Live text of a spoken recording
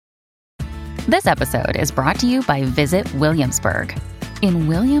This episode is brought to you by Visit Williamsburg. In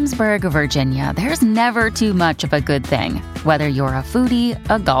Williamsburg, Virginia, there's never too much of a good thing. Whether you're a foodie,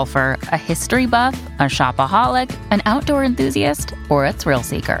 a golfer, a history buff, a shopaholic, an outdoor enthusiast, or a thrill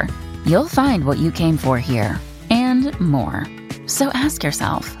seeker, you'll find what you came for here and more. So ask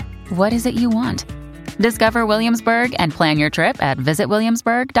yourself, what is it you want? Discover Williamsburg and plan your trip at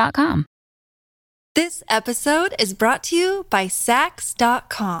visitwilliamsburg.com. This episode is brought to you by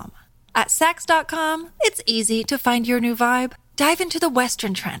Sax.com. At Sax.com, it's easy to find your new vibe. Dive into the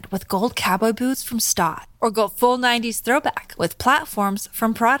Western trend with gold cowboy boots from Stott, or go full 90s throwback with platforms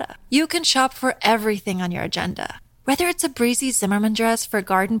from Prada. You can shop for everything on your agenda, whether it's a breezy Zimmermann dress for a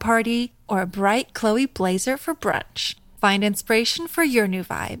garden party or a bright Chloe blazer for brunch. Find inspiration for your new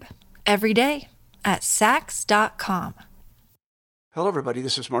vibe every day at Sax.com. Hello, everybody.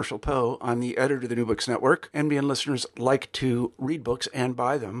 This is Marshall Poe. I'm the editor of the New Books Network. NBN listeners like to read books and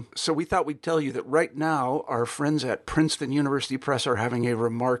buy them. So we thought we'd tell you that right now, our friends at Princeton University Press are having a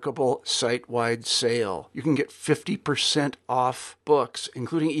remarkable site-wide sale. You can get 50% off books,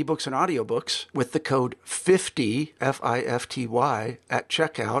 including ebooks and audiobooks, with the code 50, F-I-F-T-Y, at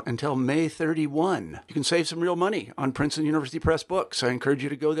checkout until May 31. You can save some real money on Princeton University Press books. I encourage you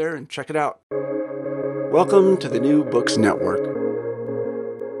to go there and check it out. Welcome to the New Books Network.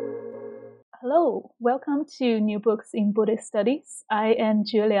 Hello, welcome to New Books in Buddhist Studies. I am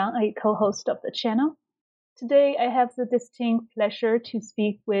Jue Liang, a co-host of the channel. Today, I have the distinct pleasure to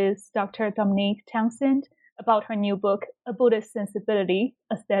speak with Dr. Dominique Townsend about her new book, A Buddhist Sensibility,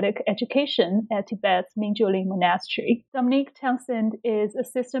 Aesthetic Education at Tibet's Mingyuling Monastery. Dominique Townsend is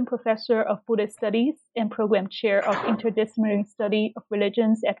Assistant Professor of Buddhist Studies and Program Chair of Interdisciplinary Study of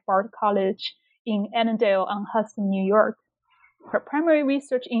Religions at Bard College in Annandale-on-Hudson, New York. Her primary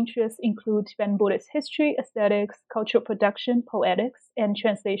research interests include Tibetan Buddhist history, aesthetics, cultural production, poetics, and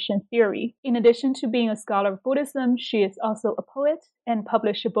translation theory. In addition to being a scholar of Buddhism, she is also a poet and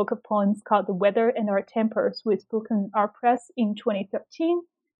published a book of poems called The Weather and Our Tempers with Brooklyn Art Press in 2013,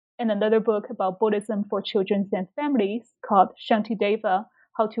 and another book about Buddhism for children and families called Shantideva,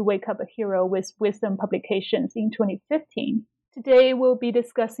 How to Wake Up a Hero with Wisdom Publications in 2015. Today, we'll be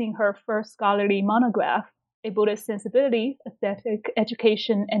discussing her first scholarly monograph, A Buddhist Sensibility, Aesthetic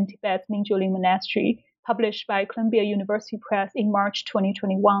Education in Tibet's Mingyuling Monastery, published by Columbia University Press in March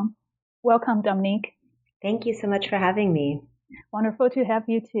 2021. Welcome, Dominique. Thank you so much for having me. Wonderful to have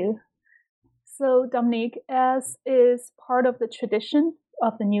you too. So, Dominique, as is part of the tradition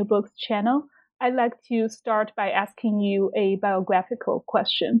of the New Books channel, I'd like to start by asking you a biographical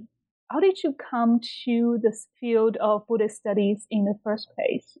question. How did you come to this field of Buddhist studies in the first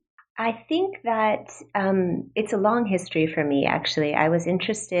place? I think that it's a long history for me, actually. I was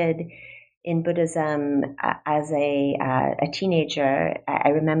interested in Buddhism as a teenager. I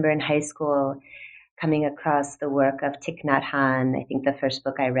remember in high school coming across the work of Thich Nhat Hanh. I think the first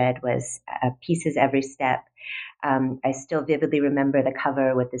book I read was Pieces Every Step. I still vividly remember the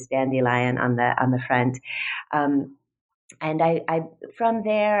cover with this dandelion on the front. And I from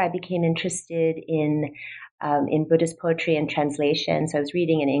there, I became interested in Buddhist poetry and translation. So I was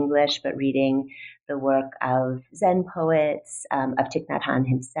reading in English, but reading the work of Zen poets, of Thich Nhat Hanh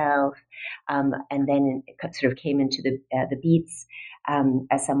himself, and then it sort of came into the beats.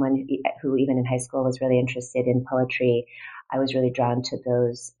 As someone who even in high school was really interested in poetry, I was really drawn to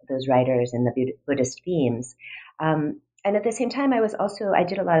those writers and the Buddhist themes. And at the same time, I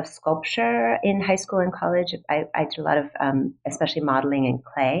did a lot of sculpture in high school and college. I did a lot of, especially modeling in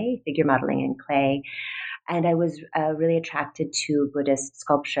clay, figure modeling in clay. And I was really attracted to Buddhist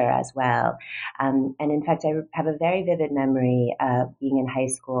sculpture as well. And in fact, I have a very vivid memory of being in high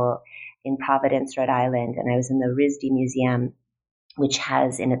school in Providence, Rhode Island. And I was in the RISD Museum, which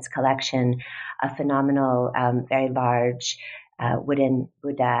has in its collection a phenomenal, very large wooden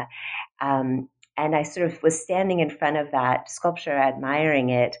Buddha. And I sort of was standing in front of that sculpture, admiring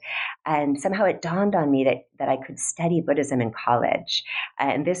it. And somehow it dawned on me that I could study Buddhism in college.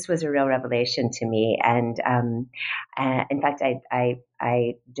 And this was a real revelation to me. And in fact,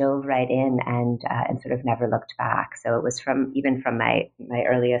 I dove right in and sort of never looked back. So it was from my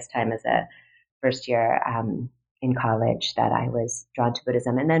earliest time as a first year in college that I was drawn to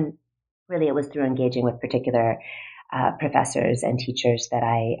Buddhism. And then really it was through engaging with particular professors and teachers that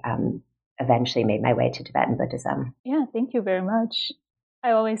I eventually made my way to Tibetan Buddhism. Yeah, thank you very much.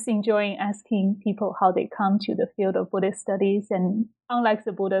 I always enjoy asking people how they come to the field of Buddhist studies, and unlike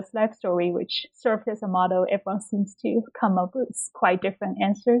the Buddha's life story, which served as a model, everyone seems to come up with quite different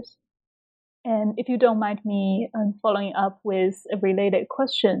answers. And if you don't mind me following up with a related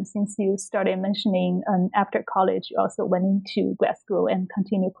question, since you started mentioning after college, you also went into grad school and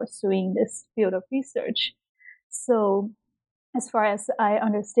continued pursuing this field of research. So as far as I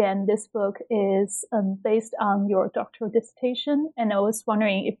understand, this book is based on your doctoral dissertation. And I was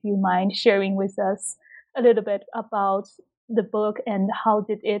wondering if you mind sharing with us a little bit about the book and how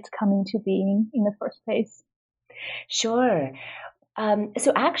did it come into being in the first place? Sure.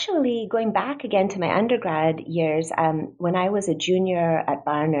 So actually, going back again to my undergrad years, when I was a junior at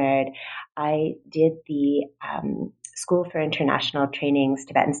Barnard, I did the School for International Training's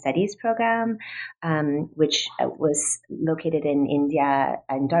Tibetan Studies program, which was located in India,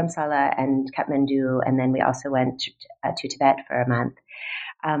 in Dharamsala and Kathmandu, and then we also went to Tibet for a month.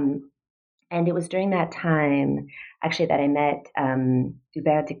 And it was during that time, actually, that I met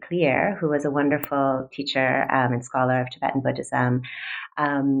Hubert de Cleer, who was a wonderful teacher and scholar of Tibetan Buddhism,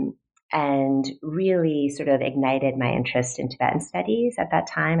 and really sort of ignited my interest in Tibetan studies at that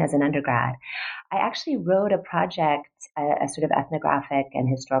time as an undergrad. I actually wrote a project, a sort of ethnographic and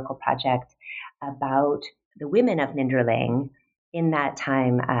historical project about the women of Minderling in that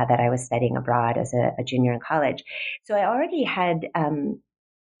time that I was studying abroad as a junior in college. So I already had...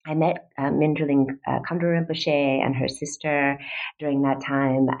 I met Minderling Khamdru Rinpoche and her sister during that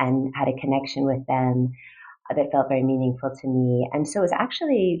time and had a connection with them that felt very meaningful to me. And so it was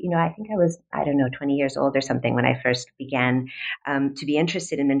actually, I think I was, 20 years old or something when I first began to be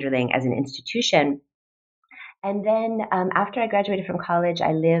interested in Minderling as an institution. And then after I graduated from college,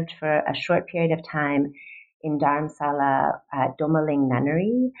 I lived for a short period of time in Dharamsala at Domaling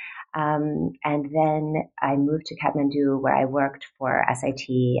Nunnery. And then I moved to Kathmandu where I worked for SIT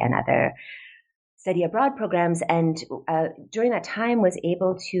and other study abroad programs. And during that time was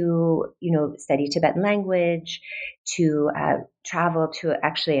able to, study Tibetan language, to travel to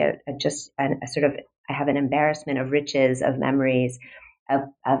actually a sort of, I have an embarrassment of riches of memories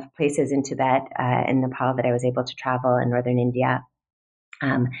of places in Tibet and Nepal that I was able to travel in northern India.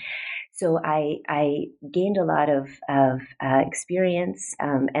 So I gained a lot of experience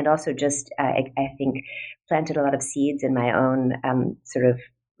and also just, I think, planted a lot of seeds in my own sort of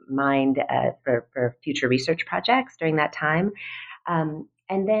mind for future research projects during that time. And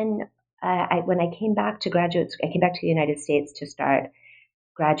then when I came back to graduate school, I came back to the United States to start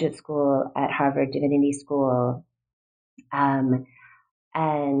graduate school at Harvard Divinity School. And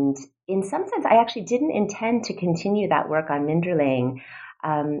in some sense, I actually didn't intend to continue that work on Minderling.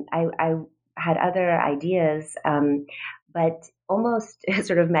 I had other ideas, but almost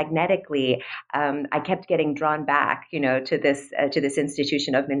sort of magnetically, I kept getting drawn back, to this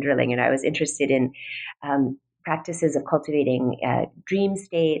institution of Minderling, and I was interested in practices of cultivating dream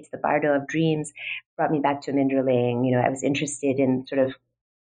states. The Bardo of dreams brought me back to Minderling. I was interested in sort of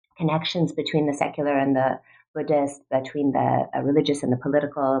connections between the secular and the Buddhist, between the religious and the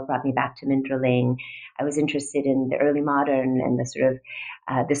political, brought me back to Minderling. I was interested in the early modern and the sort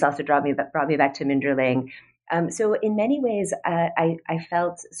of, this also brought me back to Minderling. So in many ways, I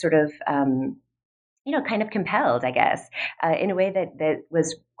felt sort of, kind of compelled, I guess, in a way that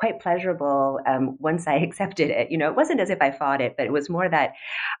was quite pleasurable once I accepted it. It wasn't as if I fought it, but it was more that,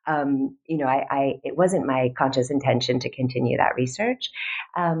 it wasn't my conscious intention to continue that research.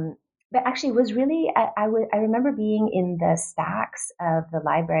 But actually, it was really, I remember being in the stacks of the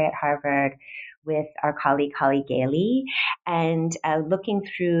library at Harvard with our colleague Holly Gailey and looking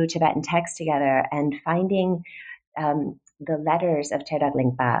through Tibetan texts together and finding the letters of Terdog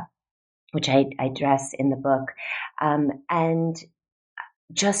Lingpa, which I address in the book, and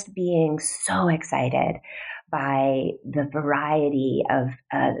just being so excited by the variety of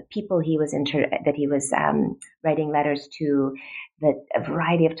people he was writing letters to, a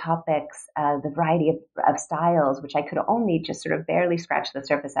variety of topics, the variety of styles, which I could only just sort of barely scratch the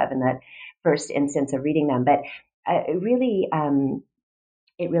surface of in that first instance of reading them. But it really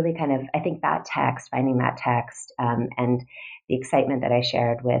kind of, I think finding that text, and the excitement that I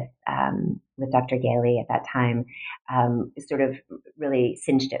shared with Dr. Gailey at that time, sort of really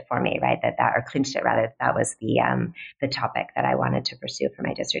cinched it for me, right? Or clinched it rather. That was the topic that I wanted to pursue for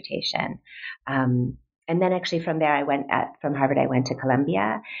my dissertation. And then actually from there, from Harvard, I went to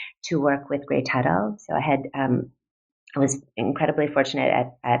Columbia to work with Gray Tuttle. So I was incredibly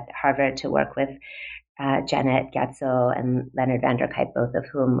fortunate at Harvard to work with Janet Gatzel and Leonard van der Kuyp, both of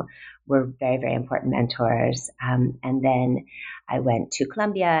whom were very, very important mentors. And then I went to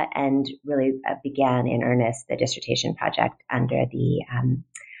Columbia and really began in earnest the dissertation project under the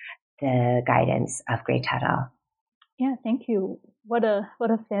guidance of Gray Tuttle. Yeah, thank you. What a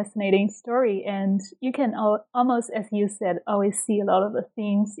fascinating story. And you can almost, as you said, always see a lot of the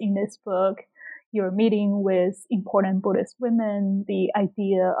themes in this book your meeting with important Buddhist women, the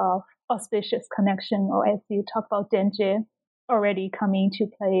idea of auspicious connection, or as you talk about Denje, already coming to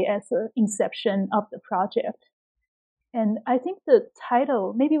play as an inception of the project. And I think the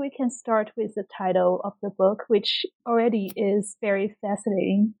title, maybe we can start with the title of the book, which already is very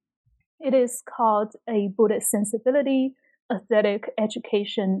fascinating. It is called A Buddhist Sensibility, Aesthetic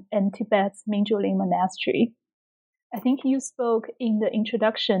Education in Tibet's Mingyuling Monastery. I think you spoke in the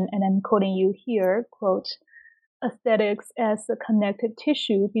introduction, and I'm quoting you here, quote, aesthetics as a connective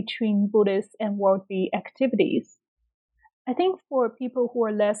tissue between Buddhist and worldly activities. I think for people who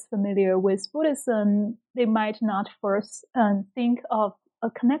are less familiar with Buddhism, they might not first think of a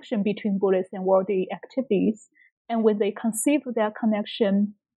connection between Buddhist and worldly activities. And when they conceive of that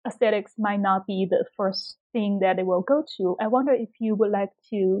connection, aesthetics might not be the first thing that they will go to. I wonder if you would like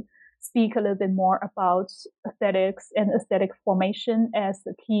to speak a little bit more about aesthetics and aesthetic formation as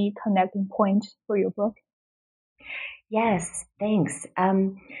a key connecting point for your book. Yes, thanks.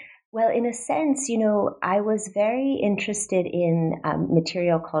 Well, in a sense, I was very interested in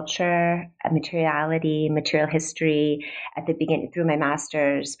material culture, materiality, material history at the beginning through my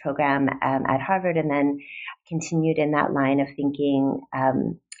master's program at Harvard, and then continued in that line of thinking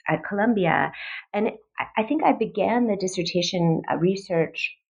at Columbia. And I think I began the dissertation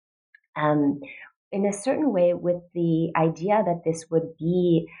research in a certain way with the idea that this would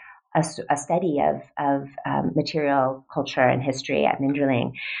be a study of material culture and history at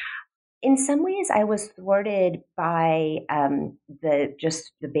Minderling. In some ways, I was thwarted by the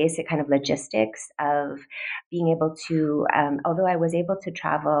basic kind of logistics of being able to, although I was able to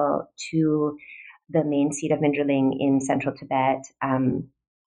travel to the main seat of Minderling in central Tibet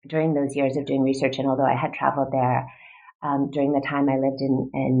during those years of doing research, and although I had traveled there during the time I lived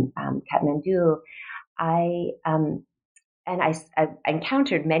in Kathmandu, I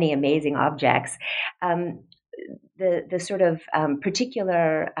encountered many amazing objects. The sort of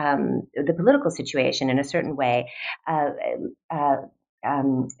particular the political situation in a certain way,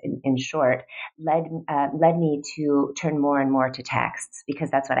 in short, led me to turn more and more to texts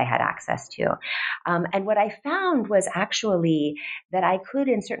because that's what I had access to. And what I found was actually that I could,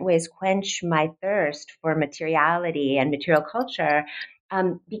 in certain ways, quench my thirst for materiality and material culture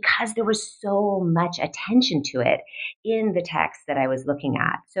because there was so much attention to it in the text that I was looking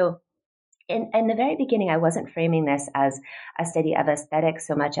at. So in the very beginning, I wasn't framing this as a study of aesthetics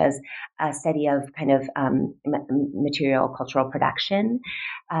so much as a study of kind of material cultural production,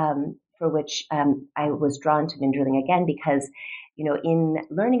 for which I was drawn to Minderling again because, in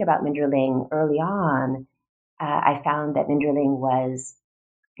learning about Minderling early on, I found that Minderling was,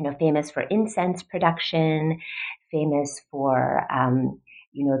 famous for incense production, famous for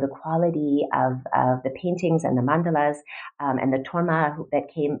the quality of the paintings and the mandalas and the torma that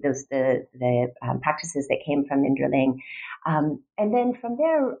came, the practices that came from Minderling. And then from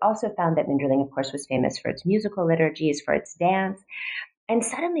there, also found that Minderling, of course, was famous for its musical liturgies, for its dance. And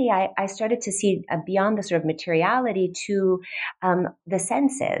suddenly I started to see beyond the sort of materiality to the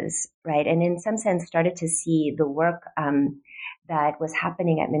senses, right? And in some sense started to see the work that was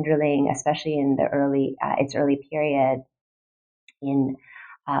happening at Minderling, especially in its early period in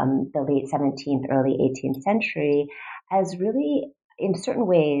the late 17th, early 18th century, as really, in certain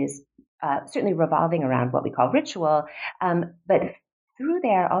ways, certainly revolving around what we call ritual, but through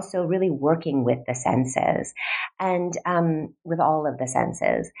there also really working with the senses and with all of the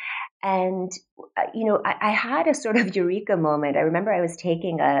senses. And, I had a sort of eureka moment. I remember I was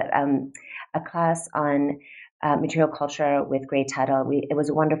taking a class on material culture with Gray Tuttle. It was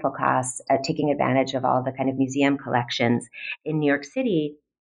a wonderful class, taking advantage of all the kind of museum collections in New York City.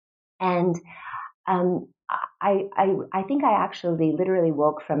 And I think I actually literally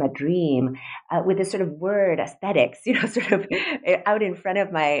woke from a dream with this sort of word aesthetics, sort of out in front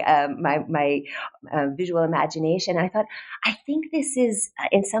of my visual imagination. And I thought, I think this is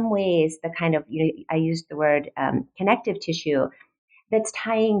in some ways the kind of, I used the word connective tissue that's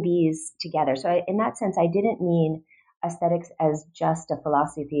tying these together. So in that sense, I didn't mean aesthetics as just a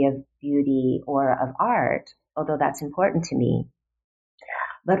philosophy of beauty or of art, although that's important to me,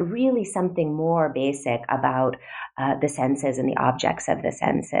 but really something more basic about the senses and the objects of the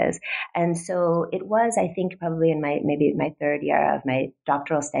senses. And so it was, I think, probably in maybe my third year of my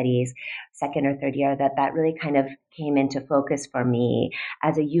doctoral studies, second or third year, that really kind of came into focus for me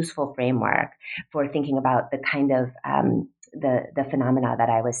as a useful framework for thinking about the kind of the phenomena that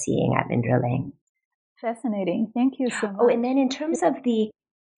I was seeing at Minderling. Fascinating. Thank you so much. Oh, and then in terms of the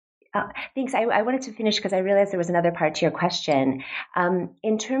thanks. I wanted to finish because I realized there was another part to your question.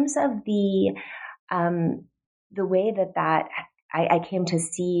 In terms of the way that I came to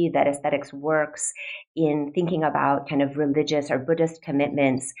see that aesthetics works in thinking about kind of religious or Buddhist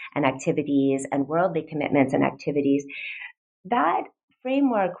commitments and activities and worldly commitments and activities. That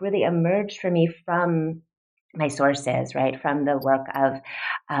framework really emerged for me from my sources, right, from the work of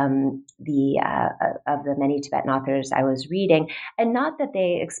the many Tibetan authors I was reading, and not that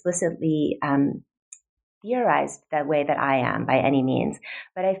they explicitly theorized the way that I am by any means,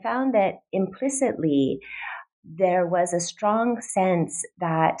 but I found that implicitly there was a strong sense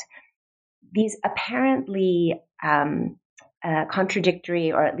that these apparently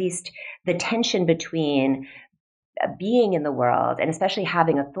contradictory, or at least the tension between being in the world and especially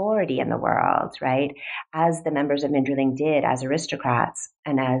having authority in the world, right, as the members of Mindraling did as aristocrats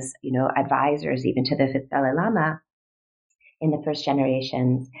and as, advisors even to the fifth Dalai Lama in the first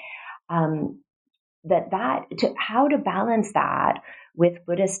generations, how to balance that with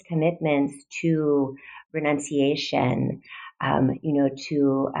Buddhist commitments to renunciation,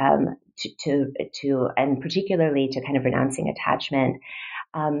 to and particularly to kind of renouncing attachment.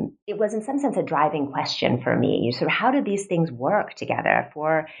 It was in some sense a driving question for me. Sort of, how do these things work together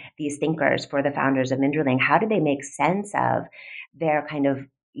for these thinkers, for the founders of Mindraling? How do they make sense of their kind of,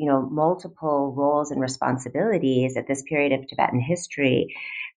 multiple roles and responsibilities at this period of Tibetan history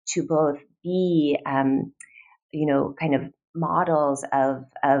to both be, kind of models of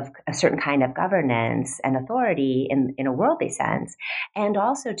a certain kind of governance and authority in a worldly sense, and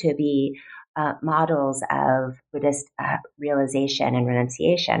also to be models of Buddhist realization and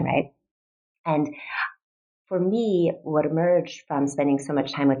renunciation, right? And for me, what emerged from spending so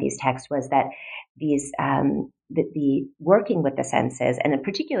much time with these texts was that these the working with the senses, and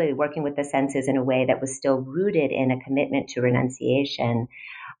particularly working with the senses in a way that was still rooted in a commitment to renunciation,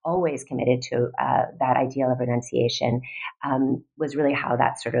 always committed to that ideal of renunciation, was really how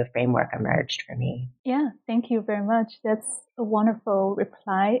that sort of framework emerged for me. Yeah, thank you very much. That's a wonderful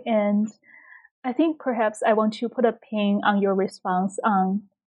reply. And I think perhaps I want to put a pin on your response on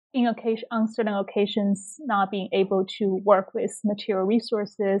certain occasions not being able to work with material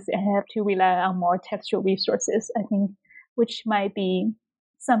resources and have to rely on more textual resources, I think, which might be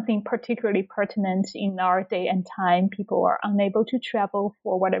something particularly pertinent in our day and time. People are unable to travel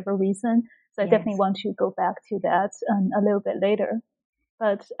for whatever reason. So I definitely want to go back to that a little bit later.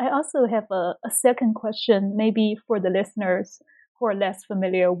 But I also have a second question, maybe for the listeners who are less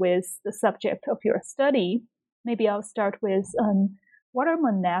familiar with the subject of your study. Maybe I'll start with what are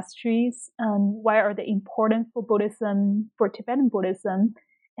monasteries? Why are they important for Buddhism, for Tibetan Buddhism?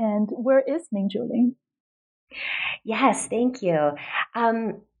 And where is Mindraling? Yes, thank you.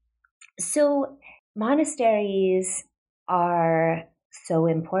 So monasteries are so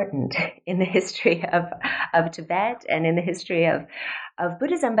important in the history of Tibet and in the history of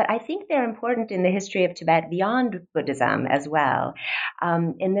Buddhism, but I think they're important in the history of Tibet beyond Buddhism as well,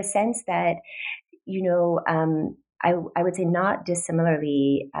 in the sense that, I would say not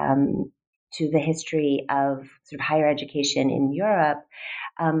dissimilarly to the history of sort of higher education in Europe,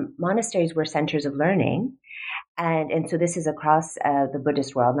 monasteries were centers of learning. And so this is across the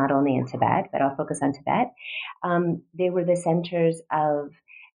Buddhist world, not only in Tibet, but I'll focus on Tibet. They were the centers of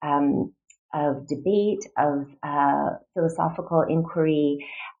debate, of philosophical inquiry,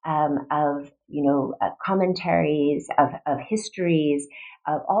 of commentaries, of histories,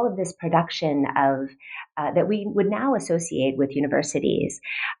 of all of this production of that we would now associate with universities.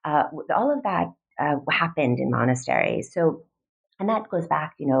 All of that happened in monasteries. So. And that goes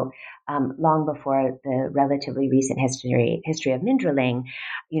back, long before the relatively recent history of Mindraling.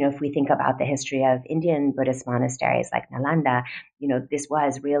 If we think about the history of Indian Buddhist monasteries like Nalanda, this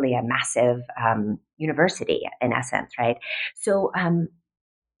was really a massive university in essence, right? So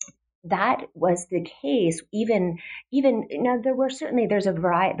that was the case. Even there's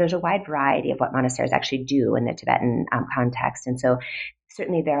a wide variety of what monasteries actually do in the Tibetan context, and so.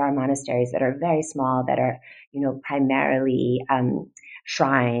 Certainly, there are monasteries that are very small, that are, primarily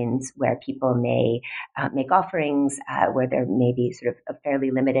shrines where people may make offerings, where there may be sort of a fairly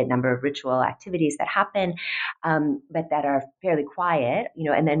limited number of ritual activities that happen, but that are fairly quiet,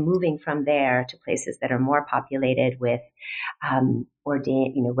 and then moving from there to places that are more populated with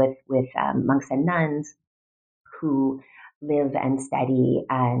ordained, with monks and nuns who live and study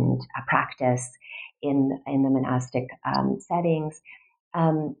and practice in the monastic settings.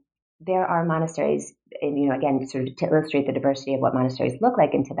 There are monasteries, and, again, sort of to illustrate the diversity of what monasteries look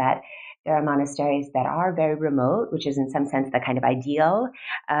like in Tibet, there are monasteries that are very remote, which is in some sense the kind of ideal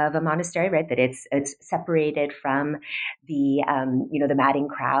of a monastery, right? That it's separated from the, the madding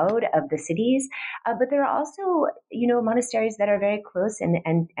crowd of the cities. But there are also, monasteries that are very close and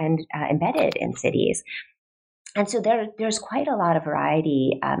embedded in cities. And so there's quite a lot of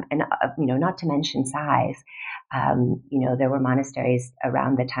variety, and not to mention size. There were monasteries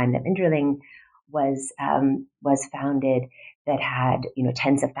around the time that Minderling was founded that had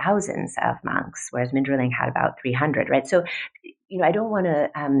tens of thousands of monks, whereas Minderling had about 300. Right. So I don't want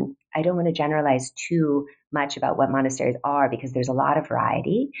to generalize too much about what monasteries are, because there's a lot of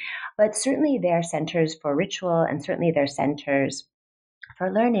variety, but certainly they're centers for ritual, and certainly they're centers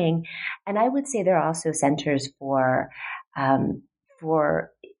for learning. And I would say there are also centers for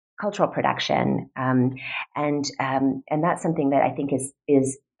cultural production, and that's something that I think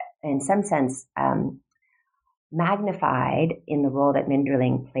is in some sense magnified in the role that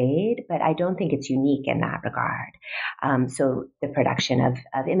Minderling played, but I don't think it's unique in that regard. So the production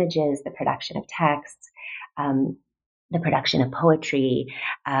of images, the production of texts, the production of poetry,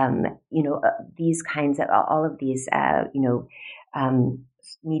 these kinds of all of these,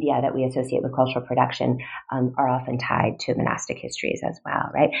 media that we associate with cultural production are often tied to monastic histories as well,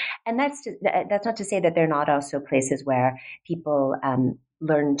 right? And that's not to say that they're not also places where people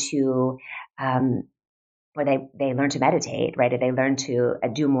learn to where they learn to meditate, right? Or they learn to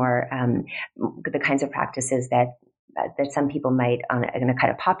do more the kinds of practices that some people might, in a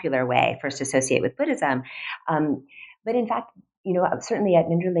kind of popular way, first associate with Buddhism. But in fact, certainly at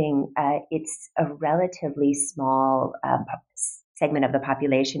Minderling, it's a relatively small segment of the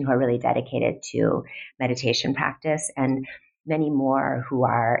population who are really dedicated to meditation practice, and many more who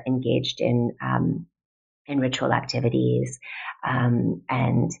are engaged in ritual activities,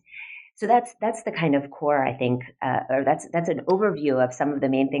 and so that's the kind of core, I think, or that's an overview of some of the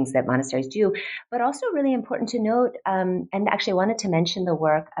main things that monasteries do. But also really important to note, and actually I wanted to mention the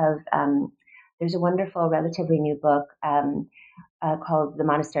work of, there's a wonderful, relatively new book called The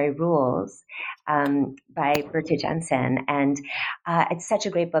Monastery Rules by Berthe Jensen. And it's such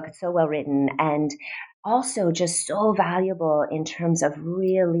a great book. It's so well written, and also just so valuable in terms of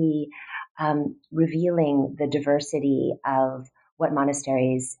really revealing the diversity of what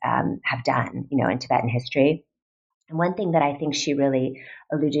monasteries have done, in Tibetan history. And one thing that I think she really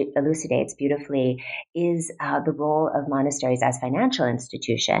elucidates beautifully is the role of monasteries as financial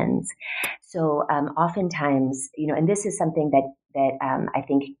institutions. So oftentimes, and this is something that I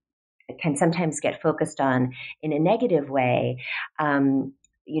think can sometimes get focused on in a negative way, from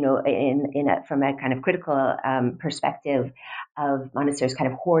a kind of critical perspective of monasteries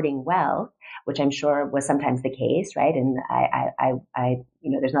kind of hoarding wealth, which I'm sure was sometimes the case, right? And I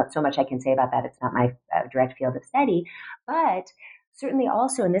there's not so much I can say about that. It's not my direct field of study, but certainly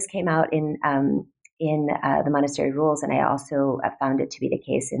also, and this came out in the Monastery Rules, and I also found it to be the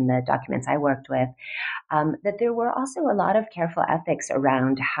case in the documents I worked with, that there were also a lot of careful ethics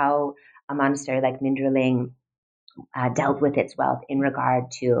around how a monastery like Minderling dealt with its wealth in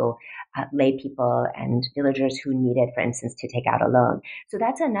regard to lay people and villagers who needed, for instance, to take out a loan. So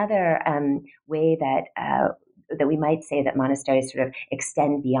that's another way that we might say that monasteries sort of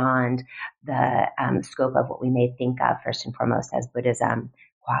extend beyond the scope of what we may think of first and foremost as Buddhism,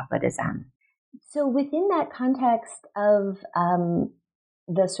 Kwa Buddhism. So within that context of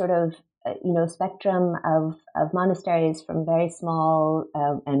the sort of spectrum of monasteries from very small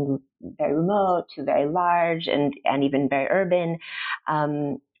and very remote to very large and even very urban,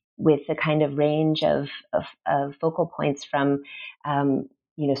 with the kind of range of focal points from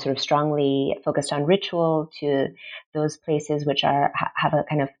sort of strongly focused on ritual to those places which have a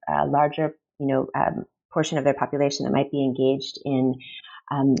kind of larger portion of their population that might be engaged in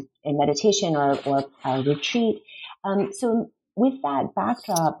meditation or retreat. So with that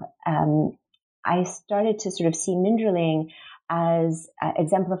backdrop, I started to sort of see Minderling as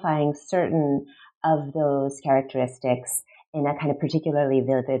exemplifying certain of those characteristics in a kind of particularly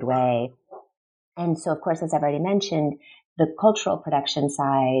vivid way. And so, of course, as I've already mentioned, the cultural production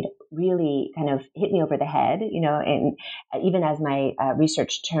side really kind of hit me over the head, and even as my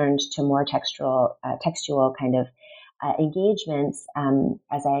research turned to more textual kind of engagements,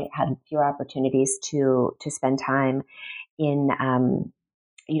 as I had fewer opportunities to spend time in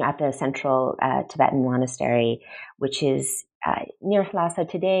at the central Tibetan monastery, which is near Lhasa.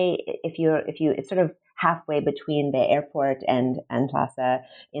 Today, it's sort of halfway between the airport and Lhasa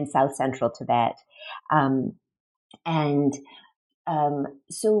in south central Tibet,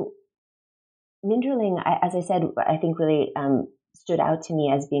 so Minderling, as I said, I think really stood out to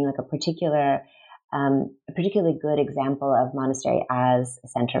me as being like a particularly good example of monastery as a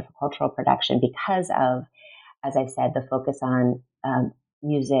center for cultural production because of, as I've said, the focus on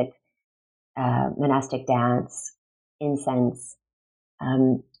music, monastic dance, incense,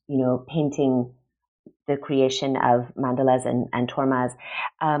 painting, the creation of mandalas and tormas,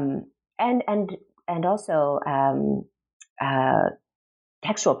 and also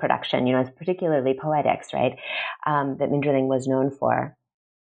textual production, particularly poetics, right, that Minderling was known for.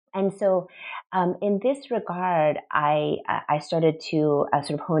 And so in this regard, I started to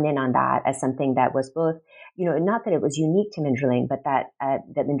sort of hone in on that as something that was both, not that it was unique to Minderling, but that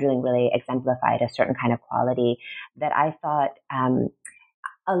Minderling really exemplified a certain kind of quality that I thought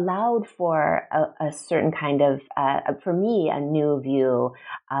allowed for a certain kind of, for me, a new view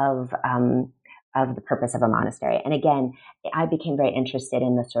of the purpose of a monastery. And again, I became very interested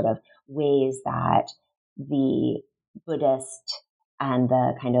in the sort of ways that the Buddhist and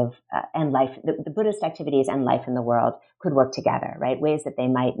the kind of, and life, the Buddhist activities and life in the world could work together, right? Ways that they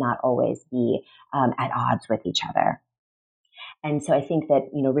might not always be at odds with each other. And so I think that,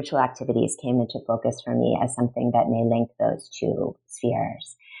 ritual activities came into focus for me as something that may link those two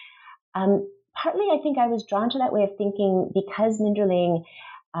spheres. Partly, I think I was drawn to that way of thinking because Minderling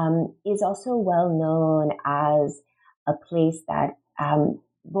is also well known as a place that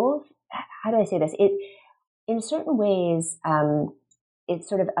both, how do I say this? It, in certain ways, it's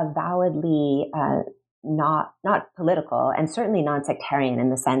sort of avowedly not political and certainly non-sectarian in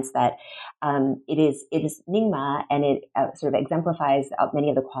the sense that it is Nyingma, and it sort of exemplifies many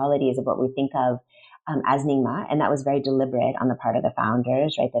of the qualities of what we think of as Nyingma, and that was very deliberate on the part of the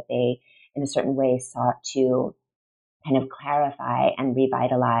founders, right? That they, in a certain way, sought to kind of clarify and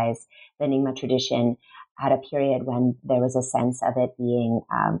revitalize the Nyingma tradition at a period when there was a sense of it being,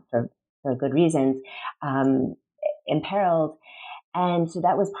 for good reasons, imperiled. And so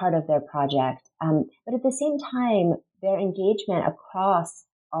that was part of their project. But at the same time, their engagement across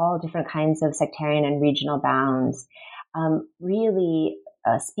all different kinds of sectarian and regional bounds really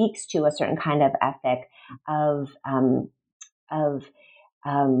speaks to a certain kind of ethic of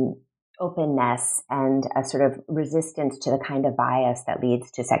openness and a sort of resistance to the kind of bias that leads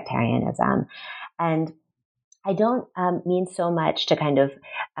to sectarianism. And I don't mean so much to kind of,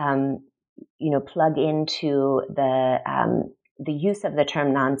 plug into the use of the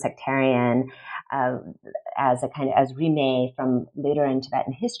term non-sectarian as a kind of, as Rime from later in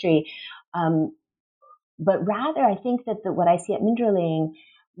Tibetan history. But rather, I think that what I see at Minderling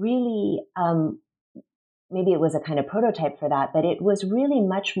really, maybe it was a kind of prototype for that, but it was really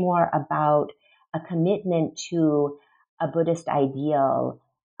much more about a commitment to a Buddhist ideal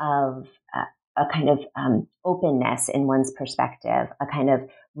of a kind of openness in one's perspective, a kind of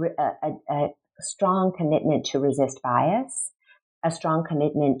a strong commitment to resist bias, a strong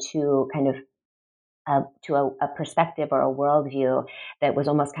commitment to kind of to a perspective or a worldview that was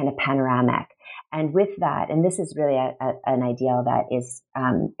almost kind of panoramic. And with that, and this is really an ideal that is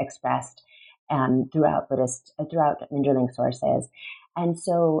expressed throughout Minderling sources. And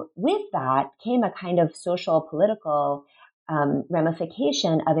so with that came a kind of social, political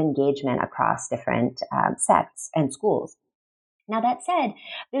ramification of engagement across different sects and schools. Now, that said,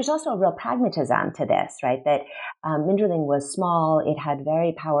 there's also a real pragmatism to this, right? That Minderling was small. It had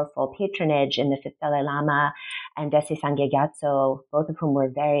very powerful patronage in the Fifth Dalai Lama and Desi Sangye Gyatso, both of whom were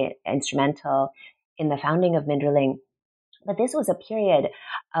very instrumental in the founding of Minderling. But this was a period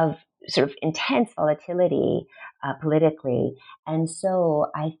of sort of intense volatility politically. And so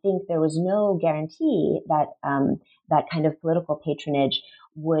I think there was no guarantee that that kind of political patronage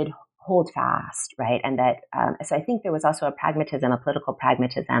would hold fast, right? And that, so I think there was also a pragmatism, a political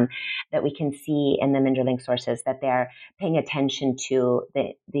pragmatism that we can see in the Minderling sources, that they're paying attention to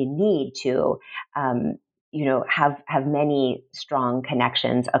the need to, have many strong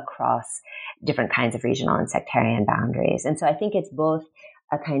connections across different kinds of regional and sectarian boundaries. And so I think it's both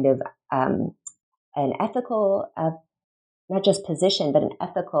a kind of an ethical, not just position, but an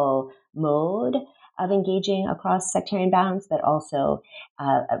ethical mode of engaging across sectarian bounds, but also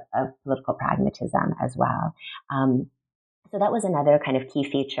a political pragmatism as well. So that was another kind of key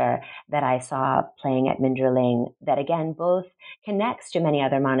feature that I saw playing at Minderling that, again, both connects to many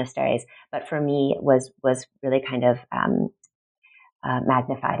other monasteries, but for me was really kind of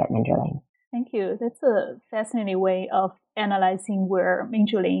magnified at Minderling. Thank you. That's a fascinating way of analyzing where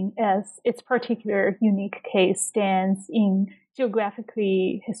Minderling, as its particular unique case, stands in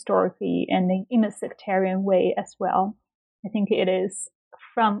geographically, historically, and in a sectarian way as well. I think it is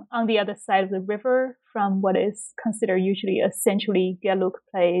from on the other side of the river, from what is considered usually a centrally Gelug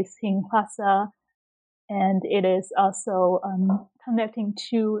place in Lhasa, and it is also connecting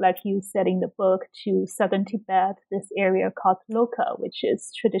to, like you said in the book, to southern Tibet, this area called Loka, which is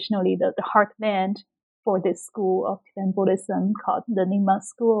traditionally the heartland for this school of Tibetan Buddhism called the Nyingma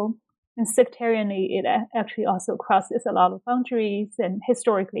school. And sectarianly, it actually also crosses a lot of boundaries, and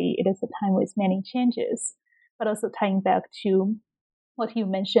historically, it is a time with many changes, but also tying back to what you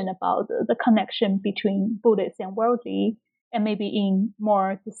mentioned about the connection between Buddhist and worldly, and maybe in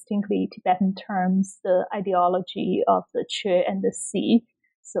more distinctly Tibetan terms, the ideology of the Che and the Si.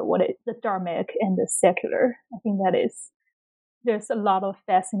 So what is the dharmic and the secular? I think there's a lot of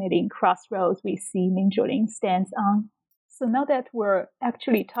fascinating crossroads we see Minzhuling stands on. So now that we're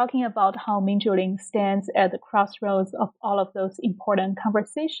actually talking about how Minzhuling stands at the crossroads of all of those important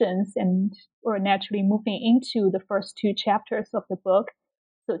conversations, and we're naturally moving into the first two chapters of the book.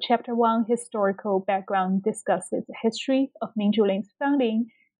 So chapter 1, historical background, discusses the history of Minzhuling's founding,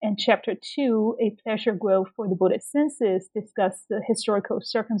 and chapter 2, a pleasure grove for the Buddhist senses, discuss the historical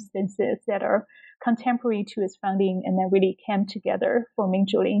circumstances that are contemporary to its founding and that really came together for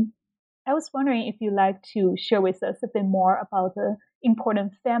Minzhuling. I was wondering if you'd like to share with us a bit more about the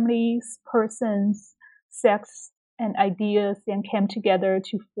important families, persons, sects, and ideas that came together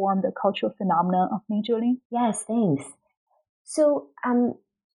to form the cultural phenomenon of Minzhuling. Yes, thanks. So,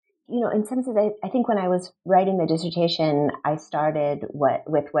 in some sense, I think when I was writing the dissertation, I started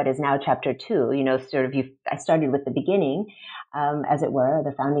with what is now chapter 2. I started with the beginning, as it were,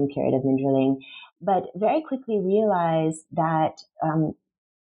 the founding period of Minzhuling, but very quickly realized that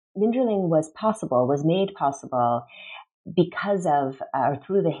Minzhuling was made possible because of, or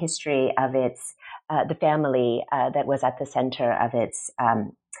through the history of the family that was at the center of its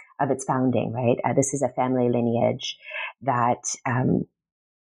founding. Right, this is a family lineage that,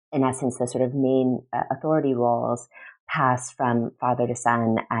 in essence, the sort of main authority roles pass from father to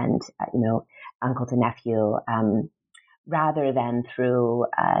son and uncle to nephew, rather than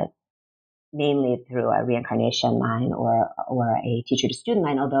mainly through a reincarnation line or a teacher to student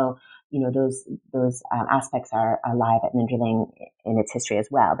line, although, those aspects are alive at Minzhuling in its history as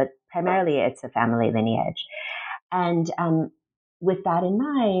well. But primarily it's a family lineage. And with that in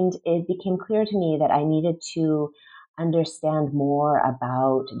mind, it became clear to me that I needed to understand more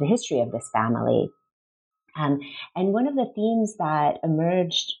about the history of this family. And one of the themes that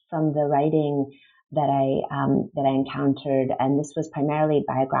emerged from the writing that I encountered, and this was primarily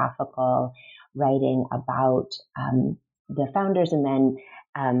biographical writing about the founders and then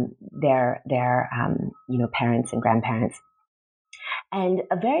their parents and grandparents. And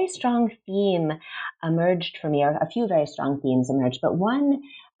a very strong theme emerged for me, or a few very strong themes emerged, but one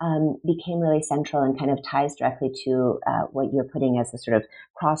became really central and kind of ties directly to what you're putting as the sort of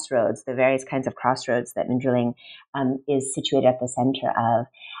crossroads, the various kinds of crossroads that Minzhuling is situated at the center of.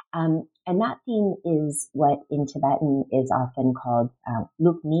 And that theme is what in Tibetan is often called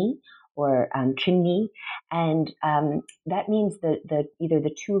lukni, or trimni, and that means either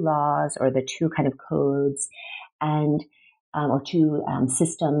the two laws or the two kind of codes, and or two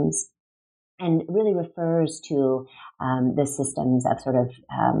systems, and really refers to the systems of sort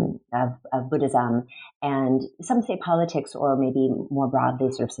of Buddhism, and some say politics, or maybe more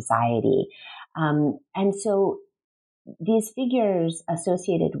broadly sort of society. And so these figures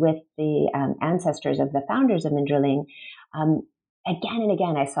associated with the ancestors of the founders of Minzhuling, again and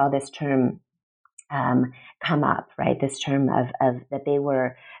again, I saw this term come up, right? This term of that they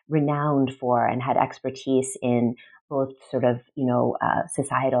were renowned for and had expertise in both sort of,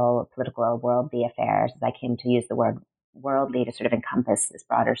 societal, political, or worldly affairs, as I came to use the word worldly to sort of encompass this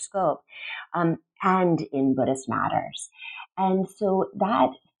broader scope, and in Buddhist matters. And so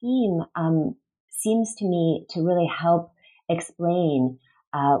that theme seems to me to really help explain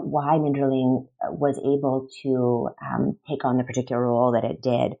why Minzhuling was able to take on the particular role that it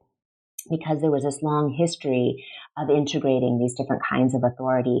did, because there was this long history of integrating these different kinds of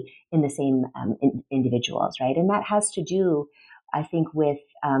authority in the same individuals, right? And that has to do, I think, with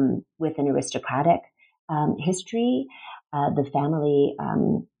an aristocratic history. The family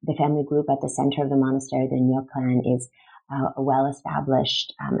group at the center of the monastery, the Nyo clan, is a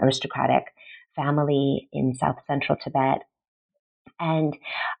well-established aristocratic family in South Central Tibet. And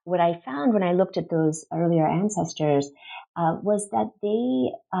what I found when I looked at those earlier ancestors was that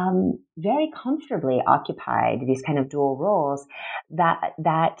they very comfortably occupied these kind of dual roles that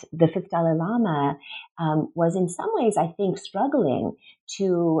the fifth Dalai Lama was in some ways, I think, struggling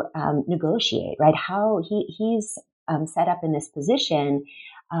to negotiate, right? How he's set up in this position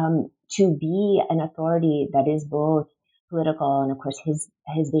to be an authority that is both political, and of course his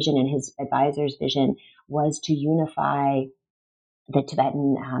vision and his advisor's vision was to unify the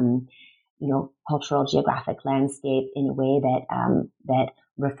Tibetan, cultural geographic landscape in a way that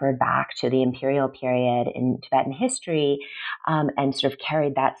referred back to the imperial period in Tibetan history, and sort of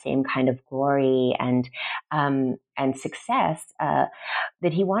carried that same kind of glory and success,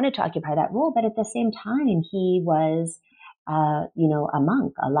 that he wanted to occupy that role. But at the same time, he was, a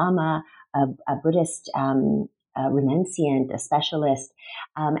monk, a lama, a Buddhist renunciant, a specialist.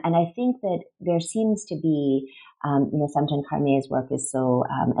 And I think that there seems to be, Samten Karme's work is so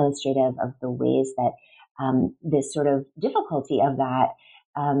illustrative of the ways that this sort of difficulty of that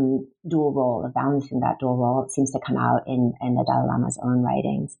dual role, of balancing that dual role, seems to come out in the Dalai Lama's own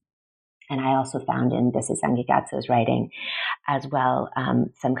writings. And I also found in Desai Sangye Gyatso's writing as well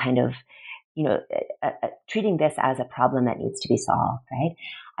some kind of, treating this as a problem that needs to be solved, right?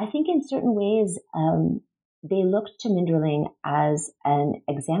 I think in certain ways, they looked to Minderling as an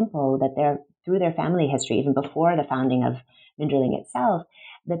example that through their family history, even before the founding of Minderling itself,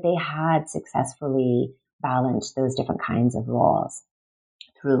 that they had successfully balanced those different kinds of roles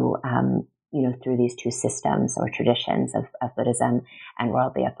through these two systems or traditions of Buddhism and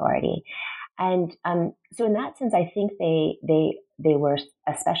worldly authority. And so in that sense, I think they were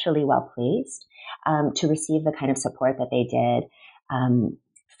especially well placed to receive the kind of support that they did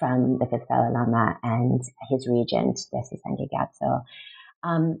from the fifth Dalai Lama and his regent, Desai Sangye Gyatso.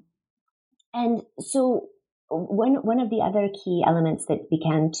 And so one of the other key elements that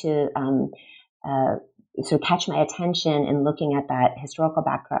began to sort of catch my attention in looking at that historical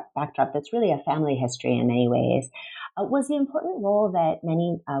backdrop that's really a family history in many ways was the important role that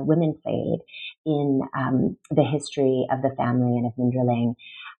many women played in the history of the family and of Minderling.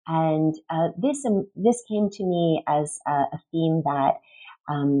 And this came to me as a theme that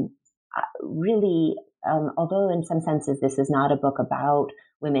really, although in some senses this is not a book about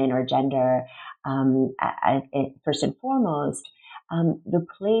women or gender, first and foremost, the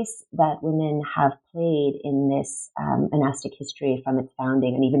place that women have played in this monastic history from its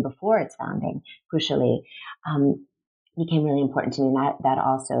founding and even before its founding, crucially, became really important to me. And that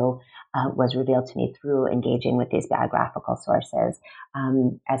also was revealed to me through engaging with these biographical sources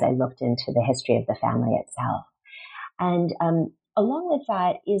as I looked into the history of the family itself. And along with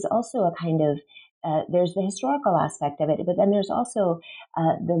that is also a kind of there's the historical aspect of it, but then there's also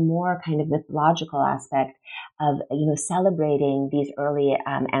the more kind of mythological aspect of celebrating these early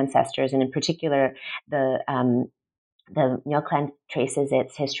ancestors, and in particular the Nyo clan traces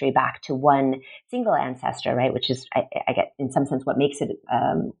its history back to one single ancestor, right? Which is, I get in some sense what makes it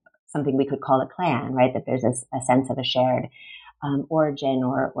something we could call a clan, right? That there's a sense of a shared origin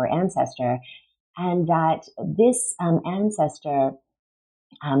or ancestor, and that this ancestor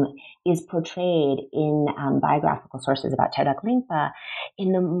is portrayed in biographical sources about Terdak Lingpa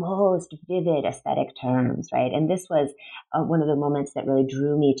in the most vivid aesthetic terms, right? And this was one of the moments that really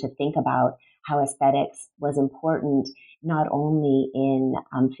drew me to think about how aesthetics was important, not only in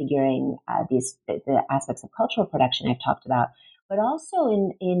figuring the aspects of cultural production I've talked about, but also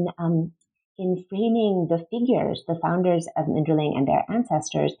in framing the figures, the founders of Minderling and their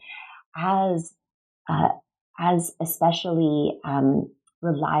ancestors, as especially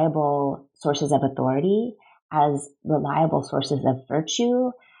reliable sources of authority, as reliable sources of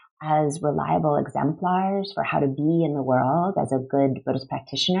virtue, as reliable exemplars for how to be in the world as a good Buddhist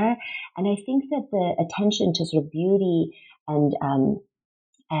practitioner. And I think that the attention to sort of beauty and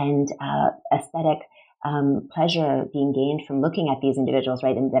aesthetic pleasure being gained from looking at these individuals,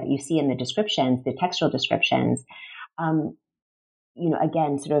 right, and that you see in the descriptions, the textual descriptions,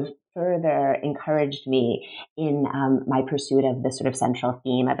 again, sort of further encouraged me in my pursuit of the sort of central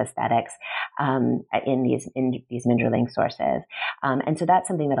theme of aesthetics in these Minderling sources. And so that's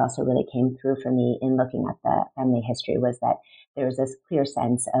something that also really came through for me in looking at the family history, was that there was this clear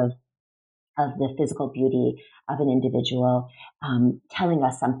sense of the physical beauty of an individual telling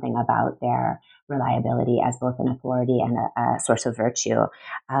us something about their reliability as both an authority and a source of virtue.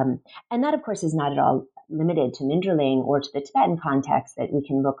 And that, of course, is not at all limited to Minderling or to the Tibetan context, that we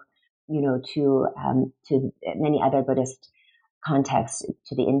can look to many other Buddhist contexts,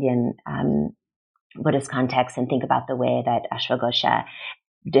 to the Indian Buddhist context, and think about the way that Ashwagosha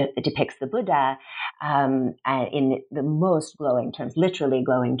depicts the Buddha in the most glowing terms, literally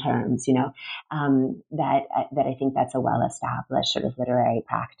glowing terms, that I think that's a well-established sort of literary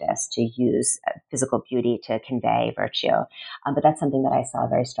practice to use physical beauty to convey virtue. But that's something that I saw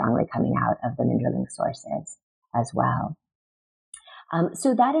very strongly coming out of the Minderling sources as well.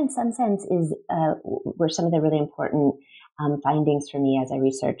 So that, in some sense, were some of the really important findings for me as I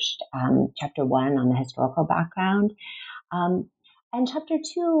researched Chapter 1 on the historical background. And Chapter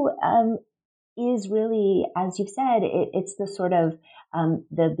 2 is really, as you've said, it's the sort of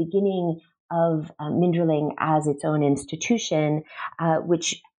the beginning of Minderling as its own institution,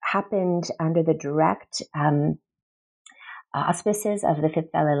 which happened under the direct auspices of the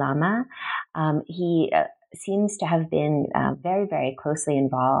fifth Dalai Lama. He seems to have been very, very closely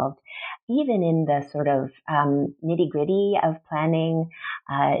involved, even in the sort of nitty-gritty of planning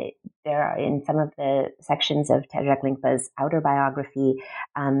There are in some of the sections of Teradek Lingpa's outer biography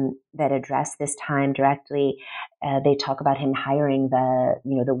that address this time directly. They talk about him hiring the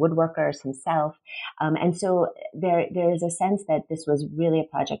woodworkers himself, and so there is a sense that this was really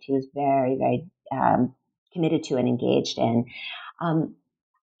a project he was very, very committed to and engaged in,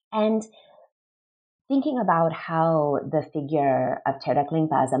 and thinking about how the figure of Teradek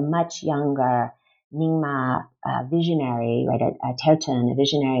Lingpa as a much younger Nyingma visionary, right, a Tertön, a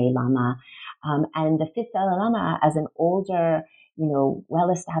visionary lama, and the fifth Dalai Lama as an older,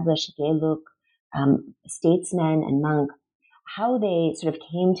 well-established Gelug statesman and monk, how they sort of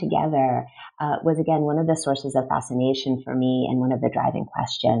came together was, again, one of the sources of fascination for me and one of the driving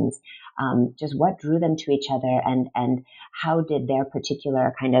questions. Just what drew them to each other and how did their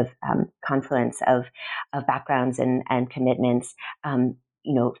particular kind of confluence of backgrounds and commitments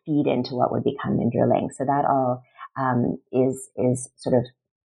feed into what would become Mindrling. So that all is sort of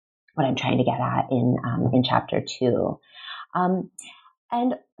what I'm trying to get at in chapter 2. And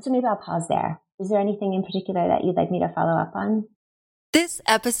so maybe I'll pause there. Is there anything in particular that you'd like me to follow up on? This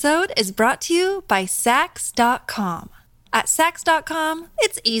episode is brought to you by Saks.com. At Saks.com,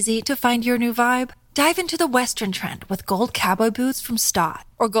 it's easy to find your new vibe. Dive into the Western trend with gold cowboy boots from Stott,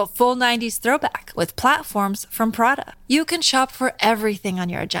 or go full 90s throwback with platforms from Prada. You can shop for everything on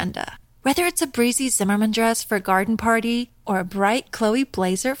your agenda, whether it's a breezy Zimmermann dress for a garden party or a bright Chloe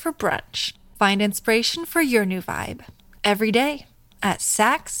blazer for brunch. Find inspiration for your new vibe every day at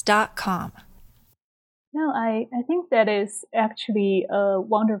Saks.com. No, I think that is actually a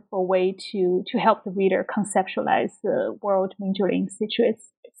wonderful way to help the reader conceptualize the world Mindrling situates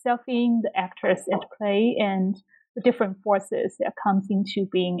itself in, the actors at play, and the different forces that comes into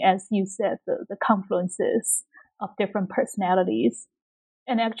being, as you said, the confluences of different personalities.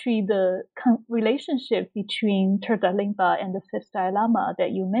 And actually the relationship between Teradek Lingpa and the fifth Dalai Lama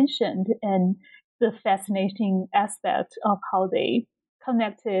that you mentioned, and the fascinating aspect of how they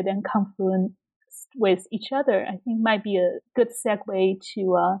connected and confluenced with each other, I think might be a good segue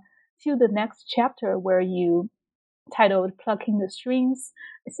to the next chapter, where you titled Plucking the Strings.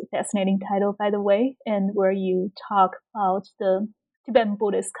 It's a fascinating title, by the way, and where you talk about the Tibetan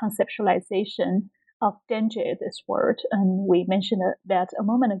Buddhist conceptualization of Denje, this word, and we mentioned that a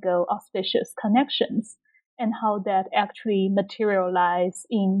moment ago, auspicious connections, and how that actually materialize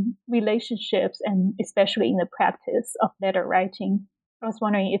in relationships and especially in the practice of letter writing. I was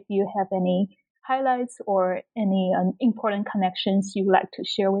wondering if you have any highlights or any important connections you'd like to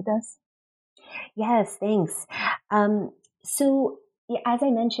share with us. Yes, thanks. So as I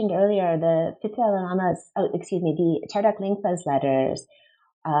mentioned earlier, the fifth Dalai Lama's, the Teradek Lingpa's letters,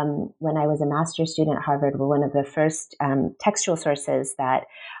 when I was a master's student at Harvard, were one of the first textual sources that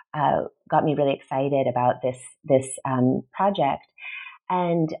got me really excited about this project.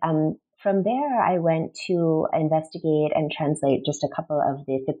 And from there, I went to investigate and translate just a couple of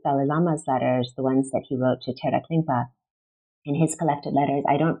the fifth Dalai Lama's letters, the ones that he wrote to Teradek Lingpa in his collected letters.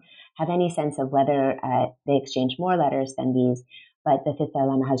 I don't have any sense of whether they exchanged more letters than these, but the fifth Dalai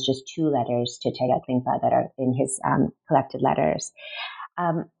Lama has just 2 letters to Teradek Lingpa that are in his collected letters.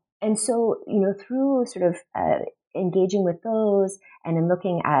 And so, through sort of engaging with those and in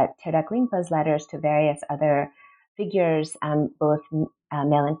looking at Teradek Lingpa's letters to various other figures, both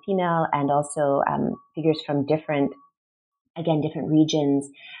male and female, and also figures from different regions,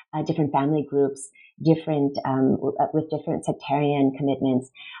 different family groups, with different sectarian commitments,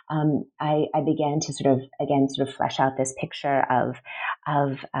 I began to sort of flesh out this picture of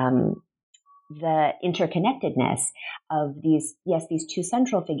the interconnectedness of these 2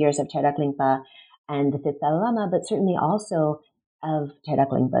 central figures of Teradek Lingpa and the fifth Dalai Lama, but certainly also of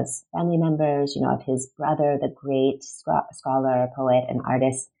Teradek Lingpa's family members, of his brother, the great scholar, poet, and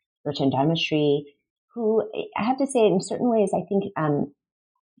artist, Lotchen Dharmasri, who, I have to say, in certain ways, I think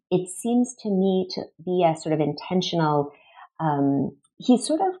it seems to me to be a sort of intentional. He's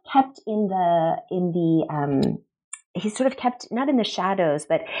sort of kept he's sort of kept not in the shadows,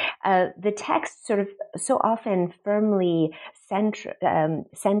 but the text sort of so often firmly center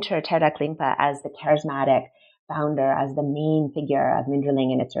Teradek Lingpa as the charismatic founder, as the main figure of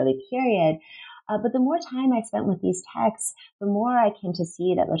Mindrling in its early period. But the more time I spent with these texts, the more I came to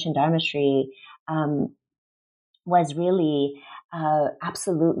see that Lotchen Dharmasri was really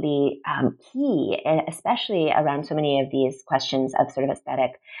absolutely key, especially around so many of these questions of sort of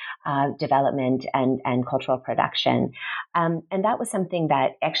aesthetic development and cultural production. And that was something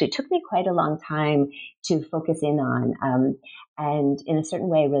that actually took me quite a long time to focus in on. And in a certain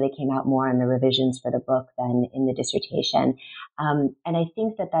way, really came out more in the revisions for the book than in the dissertation. And I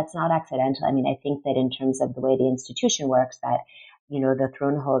think that that's not accidental. I mean, I think that in terms of the way the institution works, that the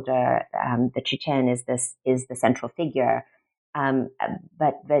throne holder, the Chichen is the central figure.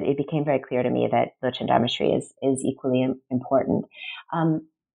 But it became very clear to me that Lotsen Dharmashri is equally important.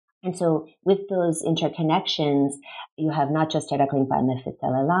 And so with those interconnections, you have not just Therak Lingpa and the Fifth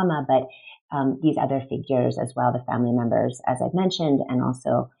Dalai Lama, but these other figures as well, the family members, as I've mentioned, and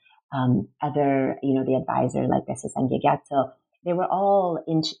also other, the advisor like the Sangye Gyatso. They were all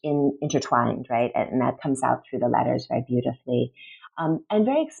intertwined, right? And that comes out through the letters very beautifully. And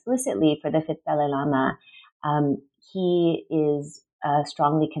very explicitly for the Fifth Dalai Lama, he is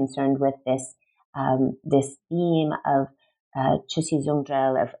strongly concerned with this theme of Chusi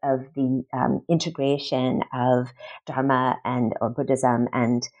Zungdrel, of the integration of Dharma or Buddhism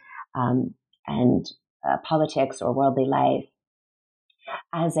and politics or worldly life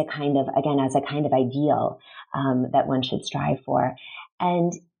as a kind of ideal that one should strive for.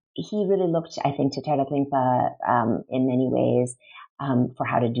 And he really looked, I think, to Therak Lingpa in many ways for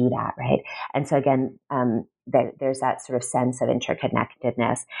how to do that, right? And so again, there's that sort of sense of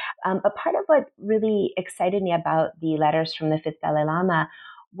interconnectedness. But part of what really excited me about the letters from the Fifth Dalai Lama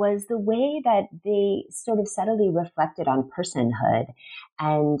was the way that they sort of subtly reflected on personhood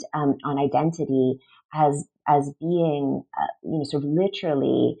and on identity as being, sort of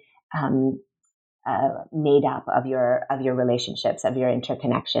literally made up of your relationships, of your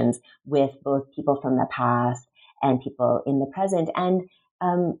interconnections with both people from the past and people in the present, and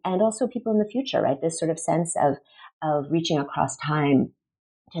also people in the future, right? This sort of sense of reaching across time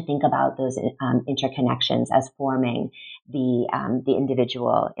to think about those interconnections as forming the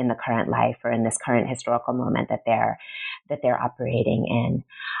individual in the current life or in this current historical moment that they're operating in.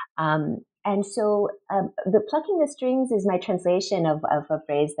 And so the plucking the strings is my translation of a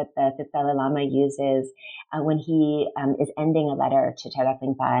phrase that the Fifth Dalai Lama uses when he is ending a letter to Therak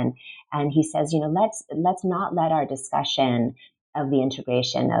Lingpa, and he says, let's not let our discussion of the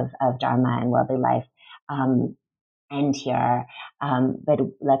integration of Dharma and worldly life end here, but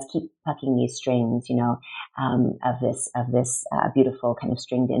let's keep plucking these strings, of this beautiful kind of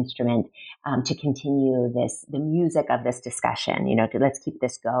stringed instrument to continue the music of this discussion. Let's keep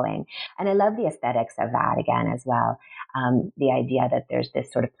this going. And I love the aesthetics of that again as well. The idea that there's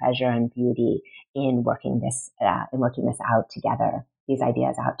this sort of pleasure and beauty in working this out together. These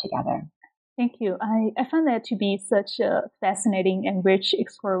ideas out together. Thank you. I find that to be such a fascinating and rich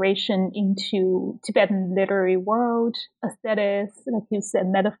exploration into Tibetan literary world, aesthetics, like you said,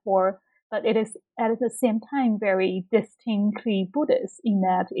 metaphor, but it is at the same time very distinctly Buddhist in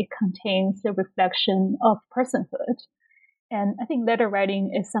that it contains the reflection of personhood. And I think letter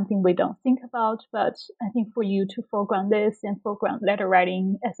writing is something we don't think about, but I think for you to foreground this and foreground letter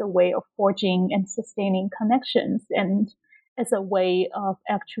writing as a way of forging and sustaining connections, and as a way of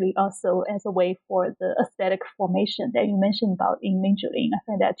actually also as a way for the aesthetic formation that you mentioned about in Mingyuling. I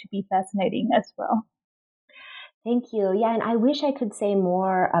find that to be fascinating as well. Thank you. Yeah, and I wish I could say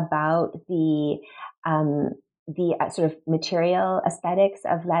more about the sort of material aesthetics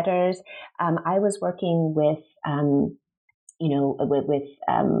of letters. I was working with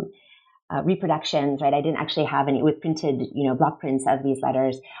reproductions, right? I didn't actually have any with printed, block prints of these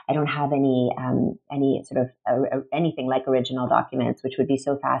letters. I don't have any sort of anything like original documents, which would be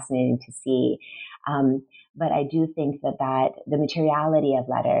so fascinating to see. But I do think that the materiality of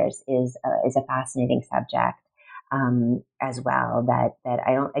letters is a fascinating subject as well. That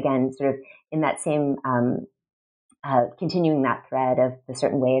I don't, again, sort of in that same continuing that thread of the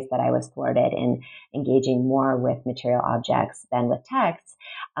certain ways that I was thwarted in engaging more with material objects than with texts.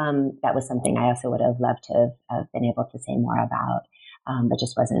 That was something I also would have loved to have been able to say more about, but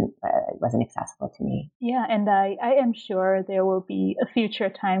just wasn't accessible to me. Yeah, and I am sure there will be a future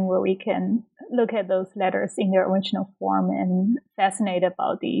time where we can look at those letters in their original form and fascinate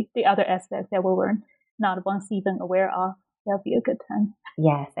about the other aspects that we were not once even aware of. That'll be a good time.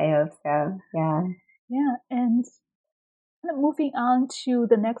 Yes, I hope so. Yeah. Yeah, and moving on to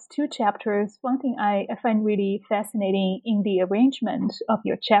the next two chapters, one thing I find really fascinating in the arrangement of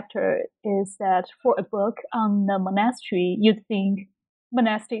your chapter is that for a book on the monastery, you'd think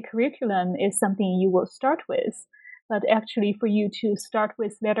monastic curriculum is something you will start with. But actually for you to start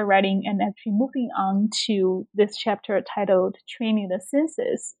with letter writing and actually moving on to this chapter titled Training the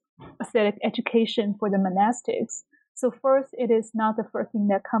Senses, Aesthetic Education for the Monastics. So first, it is not the first thing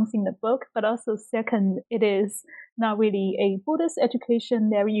that comes in the book, but also second, it is not really a Buddhist education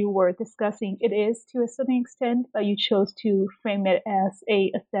that you were discussing. It is to a certain extent, but you chose to frame it as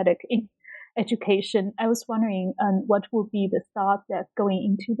a aesthetic education. I was wondering what would be the thought that's going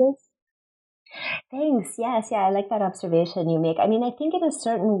into this? Thanks. Yes, yeah, I like that observation you make. I mean, I think in a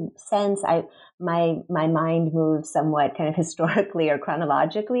certain sense, my mind moves somewhat kind of historically or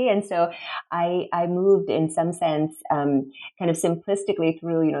chronologically, and so I moved in some sense, kind of simplistically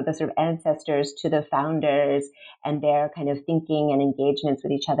through the sort of ancestors to the founders and their kind of thinking and engagements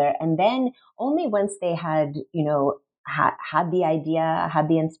with each other, and then only once they had had the idea, had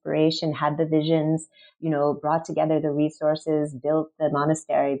the inspiration, had the visions, brought together the resources, built the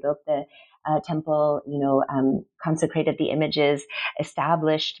monastery, built the temple, consecrated the images,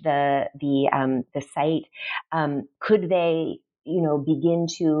 established the site. Could they, begin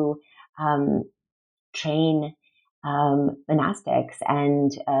to train monastics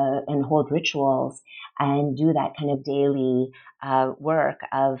and hold rituals and do that kind of daily work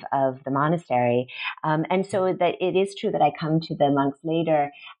of the monastery. And so that it is true that I come to the monks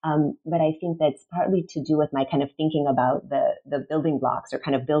later, but I think that's partly to do with my kind of thinking about the building blocks or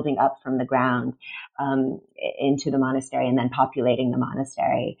kind of building up from the ground into the monastery and then populating the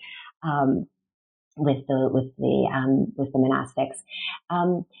monastery. With the monastics.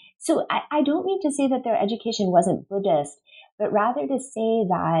 So I don't mean to say that their education wasn't Buddhist, but rather to say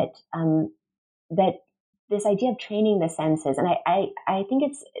that that this idea of training the senses, and I think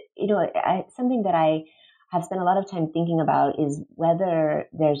it's something that I have spent a lot of time thinking about is whether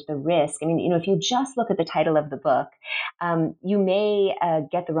there's the risk. I mean, if you just look at the title of the book, you may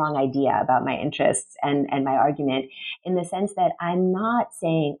get the wrong idea about my interests and my argument, in the sense that I'm not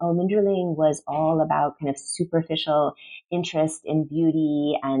saying, Minderling was all about kind of superficial interest in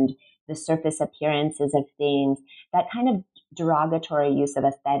beauty and the surface appearances of things, that kind of derogatory use of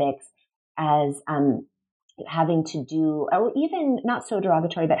aesthetics as having to do, or even not so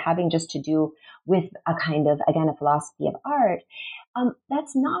derogatory, but having just to do with a kind of, again, a philosophy of art.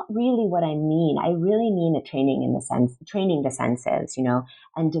 That's not really what I mean. I really mean training the senses,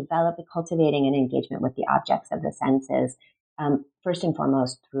 and cultivating an engagement with the objects of the senses. First and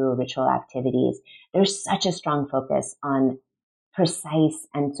foremost through ritual activities. There's such a strong focus on precise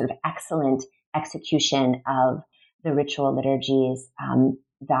and sort of excellent execution of the ritual liturgies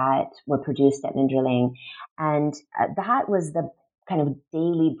that were produced at Minderling. And that was the kind of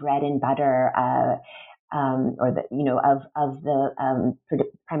daily bread and butter,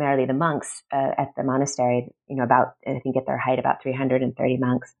 primarily the monks at the monastery, about, I think at their height, about 330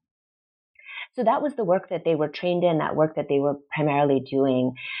 monks. So that was the work that they were trained in, that work that they were primarily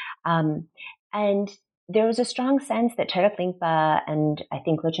doing. And there was a strong sense that Thera Klinkpa, and I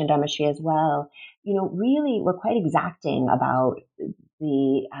think Lotchen Dharmasri as well, really were quite exacting about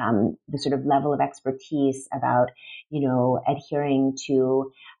the sort of level of expertise, about, adhering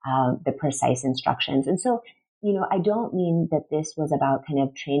to the precise instructions. And so, I don't mean that this was about kind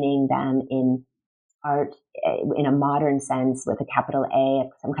of training them in art in a modern sense with a capital A,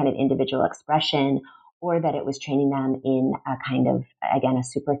 some kind of individual expression, or that it was training them in a kind of, again, a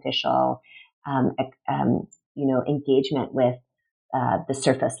superficial, engagement with the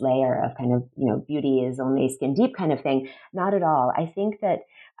surface layer of kind of, beauty is only skin deep kind of thing. Not at all. I think that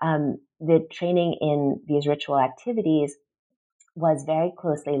the training in these ritual activities was very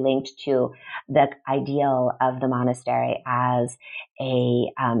closely linked to the ideal of the monastery as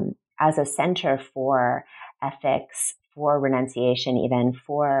a center for ethics, for renunciation, even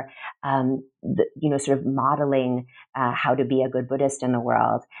for sort of modeling how to be a good Buddhist in the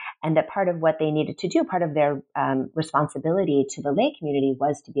world, and that part of what they needed to do, part of their responsibility to the lay community,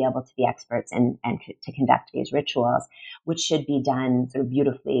 was to be able to be experts and to conduct these rituals, which should be done sort of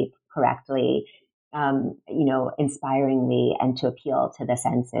beautifully, correctly, inspiringly, and to appeal to the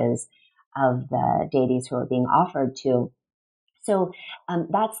senses of the deities who are being offered to. So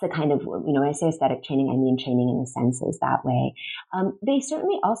that's the kind of, when I say aesthetic training, I mean training in the senses that way. They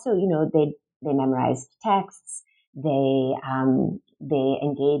certainly also, they memorized texts. They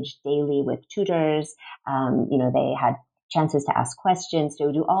engaged daily with tutors. They had chances to ask questions,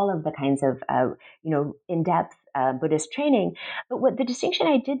 to do all of the kinds of, in-depth Buddhist training. But what the distinction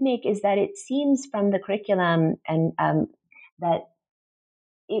I did make is that it seems from the curriculum and that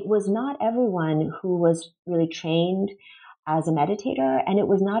it was not everyone who was really trained as a meditator, and it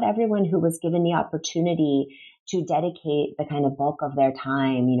was not everyone who was given the opportunity to dedicate the kind of bulk of their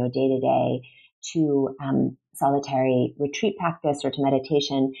time, day to day, to solitary retreat practice or to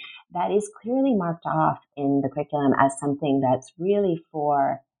meditation. That is clearly marked off in the curriculum as something that's really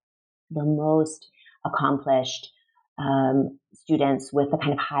for the most accomplished students with the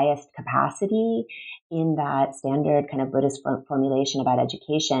kind of highest capacity in that standard kind of Buddhist formulation about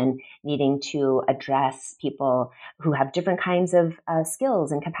education, needing to address people who have different kinds of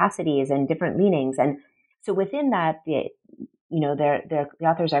skills and capacities and different leanings. And so within that, the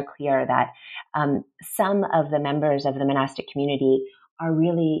authors are clear that some of the members of the monastic community are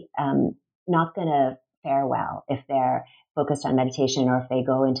really not going to fare well if they're focused on meditation or if they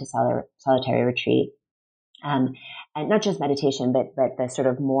go into solitary retreat. And not just meditation, but the sort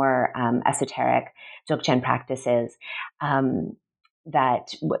of more esoteric Dzogchen practices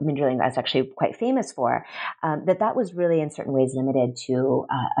that Minderling is actually quite famous for, that was really in certain ways limited to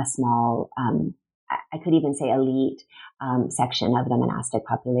a small, I could even say elite section of the monastic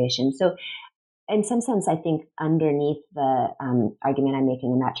population. So in some sense, I think underneath the argument I'm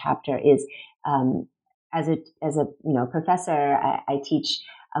making in that chapter is as a professor, I teach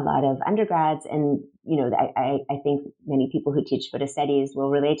a lot of undergrads, and I think many people who teach Buddhist studies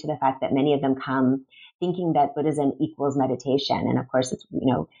will relate to the fact that many of them come thinking that Buddhism equals meditation, and of course it's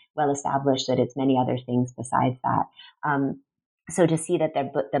well established that it's many other things besides that. So to see that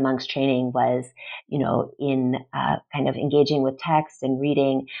the monks' training was, in kind of engaging with text and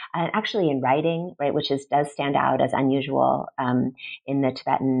reading, and actually in writing, right, which does stand out as unusual in the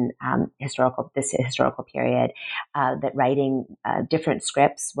Tibetan historical period, that writing different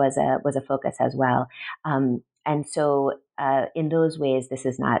scripts was a focus as well. And so in those ways, this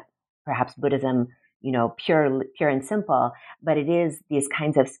is not perhaps Buddhism, pure and simple, but it is these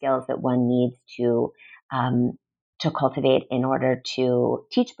kinds of skills that one needs to cultivate in order to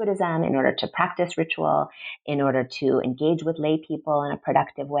teach Buddhism, in order to practice ritual, in order to engage with lay people in a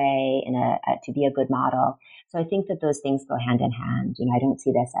productive way, to be a good model. So I think that those things go hand in hand. I don't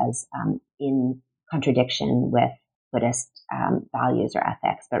see this as in contradiction with Buddhist values or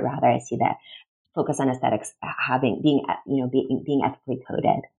ethics, but rather I see that focus on aesthetics being ethically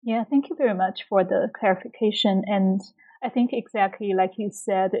coded. Yeah, thank you very much for the clarification. And I think exactly like you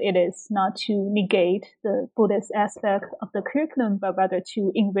said, it is not to negate the Buddhist aspect of the curriculum, but rather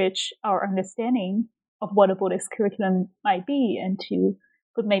to enrich our understanding of what a Buddhist curriculum might be, and to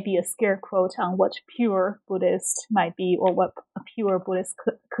put maybe a scare quote on what pure Buddhist might be, or what a pure Buddhist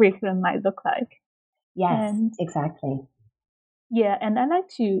curriculum might look like. Yes, exactly. Yeah, and I'd like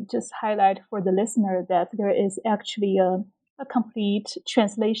to just highlight for the listener that there is actually a complete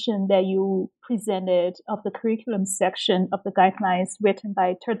translation that you presented of the curriculum section of the guidelines written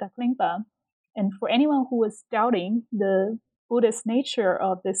by Therdak Lingpa. And for anyone who was doubting the Buddhist nature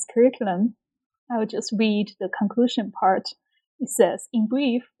of this curriculum, I will just read the conclusion part. It says, in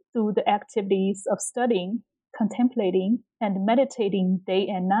brief, through the activities of studying, contemplating, and meditating day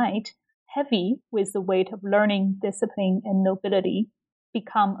and night, heavy with the weight of learning, discipline, and nobility,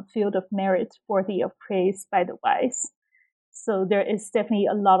 become a field of merit worthy of praise by the wise. So there is definitely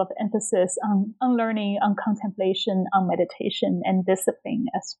a lot of emphasis on learning, on contemplation, on meditation, and discipline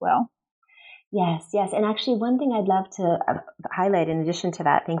as well. Yes. And actually, one thing I'd love to highlight in addition to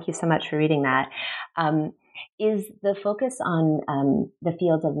that, thank you so much for reading that, is the focus on the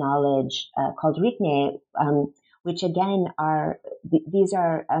fields of knowledge called Rikne, which again these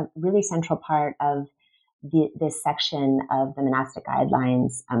are a really central part of this section of the monastic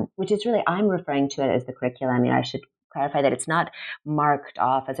guidelines, which is really, I'm referring to it as the curriculum. I should clarify that it's not marked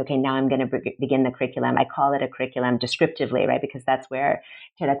off as, okay, now I'm going to begin the curriculum. I call it a curriculum descriptively, right? Because that's where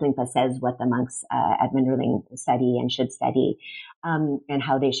Therdak Lingpa says what the monks at Minderling study and should study, and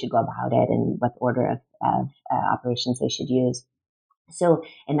how they should go about it and what order of operations they should use. So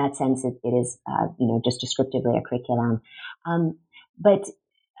in that sense, it is, just descriptively a curriculum. But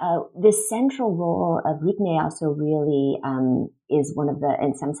this central role of Rikne also really is one of the,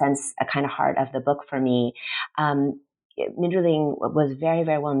 in some sense, a kind of heart of the book for me. Minderling was very,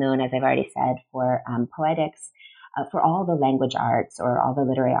 very well known, as I've already said, for poetics, for all the language arts or all the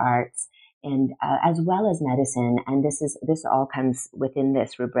literary arts, and as well as medicine. And this all comes within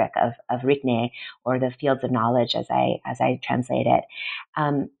this rubric of Rikne, or the fields of knowledge, as I translate it.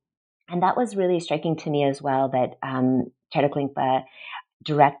 And that was really striking to me as well, that Therdak Lingpa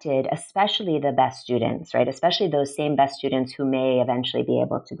directed especially the best students, right? Especially those same best students who may eventually be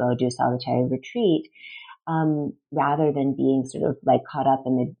able to go do solitary retreat, rather than being sort of like caught up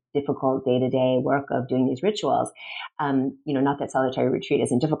in the difficult day-to-day work of doing these rituals. Not that solitary retreat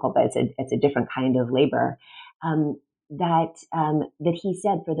isn't difficult, but it's a different kind of labor. That he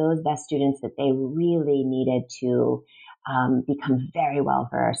said for those best students that they really needed to become very well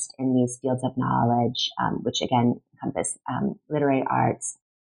versed in these fields of knowledge, which again encompass literary arts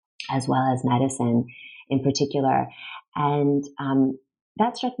as well as medicine in particular. And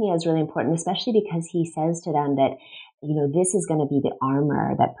that struck me as really important, especially because he says to them that, this is going to be the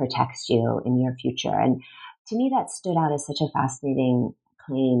armor that protects you in your future. And to me, that stood out as such a fascinating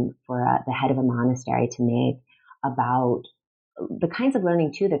claim for the head of a monastery to make about the kinds of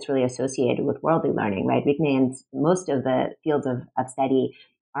learning too that's really associated with worldly learning, right? Vignane's, most of the fields of study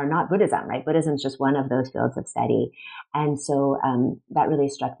are not Buddhism, right? Buddhism is just one of those fields of study. And so that really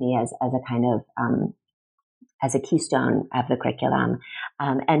struck me as a kind of, as a keystone of the curriculum.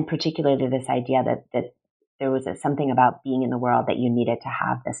 And particularly this idea that there was something about being in the world that you needed to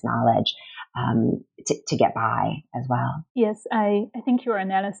have this knowledge to get by as well. Yes, I think your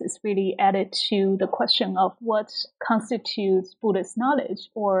analysis really added to the question of what constitutes Buddhist knowledge,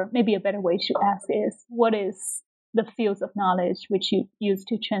 or maybe a better way to ask is, what is the fields of knowledge, which you use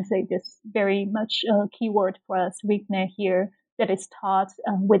to translate this very much keyword for us, Vignane here, that is taught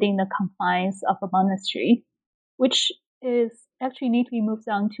within the confines of a monastery, which is actually neatly moves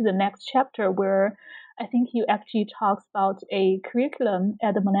on to the next chapter, where I think you actually talks about a curriculum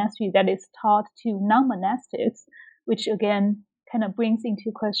at the monastery that is taught to non-monastics, which again kind of brings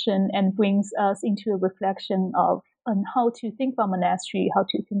into question and brings us into a reflection of on how to think about monastery, how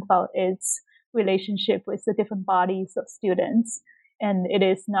to think about its relationship with the different bodies of students. And it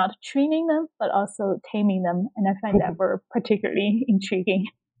is not training them, but also taming them. And I find that word particularly intriguing.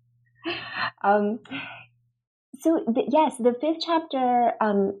 Yes, the fifth chapter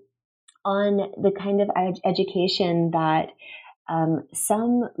on the kind of education that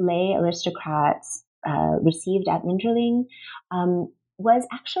some lay aristocrats received at Minderling was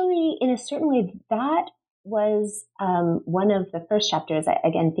actually, in a certain way, that was one of the first chapters.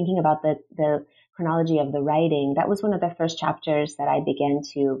 Again, thinking about the chronology of the writing, that was one of the first chapters that I began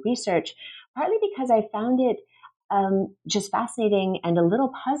to research, partly because I found it just fascinating and a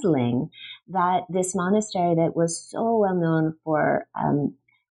little puzzling that this monastery that was so well known for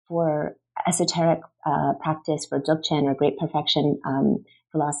esoteric practice, for Dzogchen or great perfection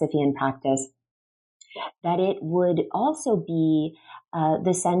philosophy and practice, that it would also be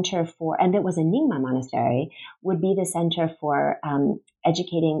the center for, and it was a Nyingma monastery, would be the center for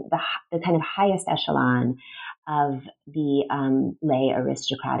educating the kind of highest echelon of the lay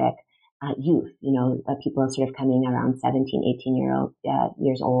aristocratic youth, people sort of coming around 17, 18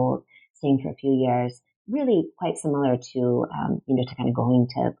 years old, staying for a few years, really quite similar to, to kind of going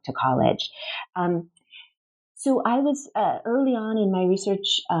to college. So I was, early on in my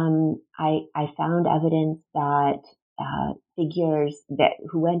research, I found evidence that figures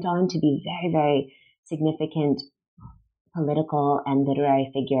who went on to be very, very significant political and literary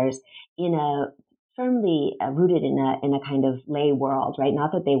figures in a firmly rooted in a kind of lay world, right?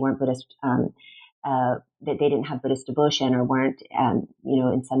 Not that they weren't Buddhist, that they didn't have Buddhist devotion or weren't,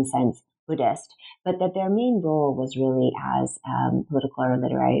 in some sense Buddhist, but that their main role was really as political or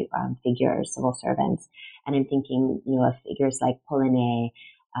literary figures, civil servants. And I'm thinking, of figures like Polanyi,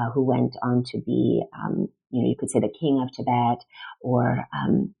 who went on to be, you could say the king of Tibet, or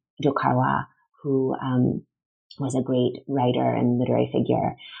Jokarwa, who was a great writer and literary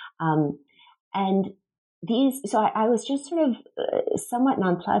figure. And so I was just sort of somewhat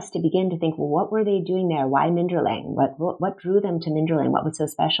nonplussed to begin to think, well, what were they doing there? Why Minderling? What drew them to Minderling? What was so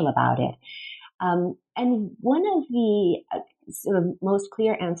special about it? And one of the sort of most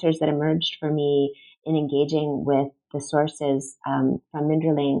clear answers that emerged for me in engaging with the sources from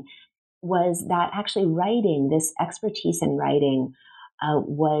Minderling was that actually writing, this expertise in writing,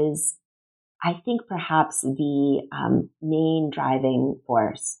 was, I think, perhaps the main driving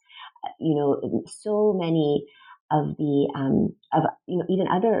force. So many of the even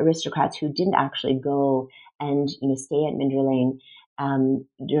other aristocrats who didn't actually go and stay at Minderling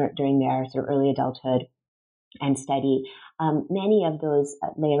during their sort of early adulthood and study, many of those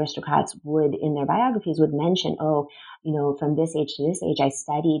lay aristocrats would, in their biographies, would mention, from this age to this age, I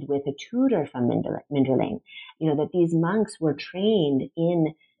studied with a tutor from Minderling. That these monks were trained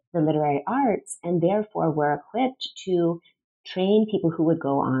in the literary arts and therefore were equipped to train people who would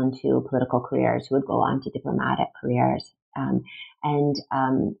go on to political careers, who would go on to diplomatic careers, and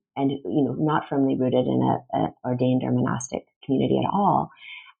not firmly rooted in a ordained or monastic community at all.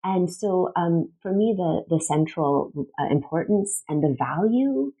 And so, for me, the central importance and the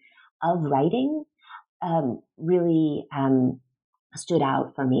value of writing really stood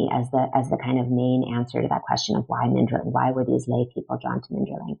out for me as the kind of main answer to that question of why Minderling, why were these lay people drawn to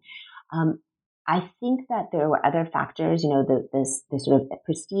Minderling. I think that there were other factors, the sort of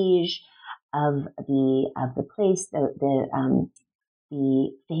prestige of the place, the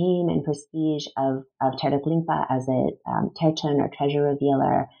fame and prestige of Terduk Lingpa as a Terchun or treasure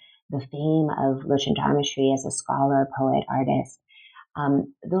revealer, the fame of Loshin Dharmashri as a scholar, poet, artist.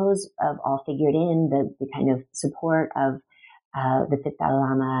 Those have all figured in the kind of support of the Fifth Dalai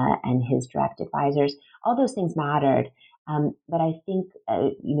Lama and his direct advisors. All those things mattered. But I think,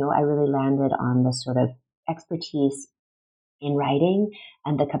 I really landed on the sort of expertise in writing,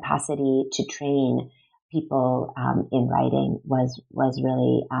 and the capacity to train people in writing was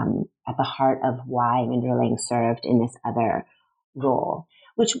really at the heart of why Minderling served in this other role.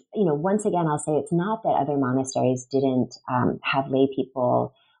 Which, once again, I'll say it's not that other monasteries didn't have lay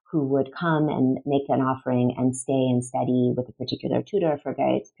people who would come and make an offering and stay and study with a particular tutor for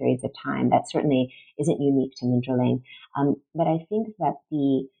various periods of time. That certainly isn't unique to Minderling. But I think that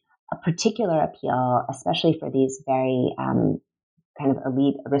a particular appeal, especially for these very kind of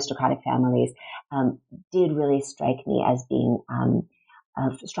elite aristocratic families, did really strike me as being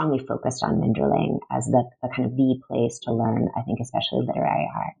strongly focused on Minderling as the kind of the place to learn, I think, especially literary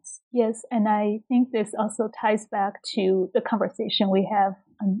arts. Yes, and I think this also ties back to the conversation we had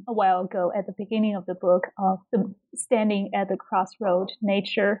a while ago at the beginning of the book of the standing at the crossroad.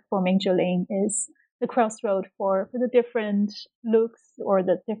 Nature for Minderling is the crossroad for the different looks or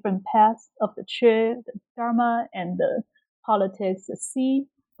the different paths of the Chue, the Dharma, and the politics, the Si,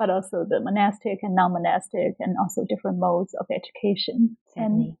 but also the monastic and non-monastic, and also different modes of education.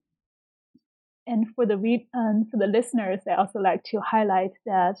 Certainly. And for the listeners, I also like to highlight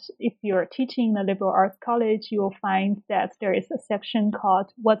that if you're teaching a liberal arts college, you will find that there is a section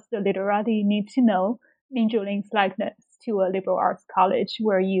called "What's the Literati Need to Know?" Minderling's likeness to a liberal arts college,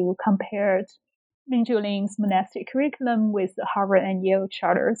 where you compared Minderling's monastic curriculum with the Harvard and Yale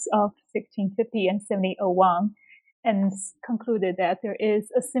charters of 1650 and 1701. And concluded that there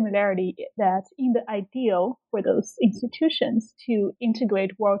is a similarity that in the ideal for those institutions to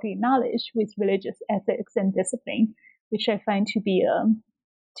integrate worldly knowledge with religious ethics and discipline, which I find to be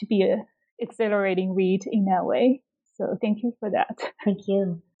a exhilarating read in that way. So thank you for that. Thank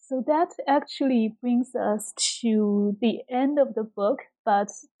you. So that actually brings us to the end of the book,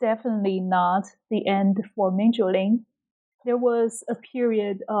 but definitely not the end for Minderling. There was a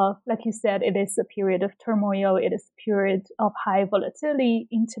period of, like you said, it is a period of turmoil. It is a period of high volatility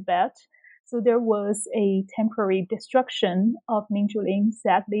in Tibet. So there was a temporary destruction of Minderling,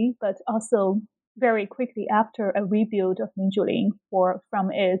 sadly, but also very quickly after a rebuild of Minderling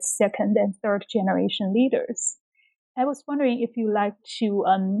from its second and third generation leaders. I was wondering if you'd like to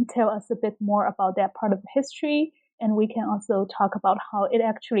tell us a bit more about that part of the history. And we can also talk about how it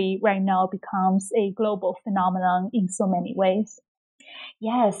actually right now becomes a global phenomenon in so many ways.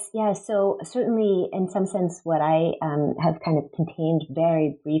 Yes. So certainly, in some sense, what I have kind of contained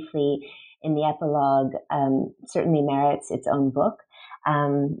very briefly in the epilogue certainly merits its own book.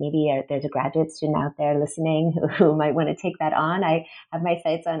 Maybe there's a graduate student out there listening who might want to take that on. I have my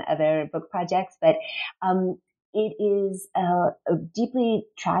sights on other book projects, but it is a deeply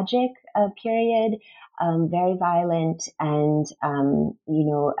tragic period. Very violent, and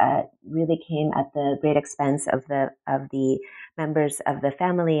really came at the great expense of the members of the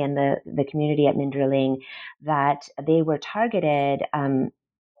family and the community at Minderling, that they were targeted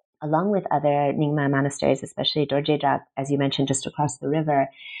along with other Nyingma monasteries, especially Dorjejak, as you mentioned, just across the river,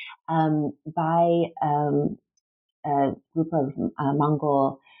 by a group of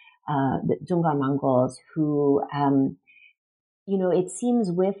Mongol, the Dzungar Mongols, who it seems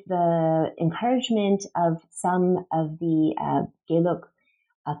with the encouragement of some of the Gelug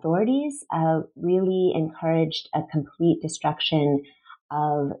authorities, really encouraged a complete destruction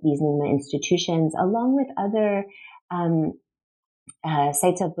of these Nyingma institutions, along with other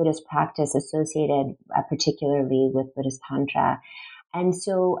sites of Buddhist practice associated particularly with Buddhist Tantra. And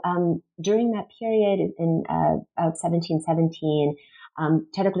so during that period, in about 1717,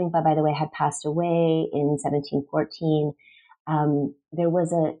 Tedok Lingpa, by the way, had passed away in 1714. There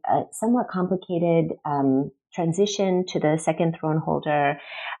was a somewhat complicated transition to the second throne holder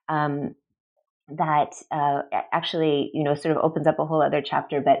that actually, sort of opens up a whole other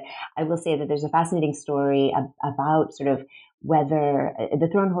chapter. But I will say that there's a fascinating story about sort of whether the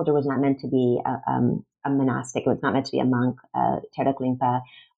throne holder was not meant to be a monastic. It was not meant to be a monk. Tedok Lingpa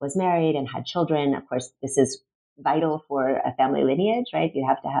was married and had children. Of course, this is vital for a family lineage, right? You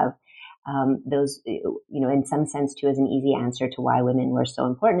have to have those, in some sense too, as an easy answer to why women were so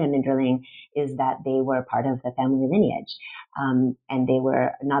important in Minderling is that they were part of the family lineage. And they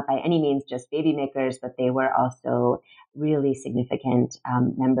were not by any means just baby makers, but they were also really significant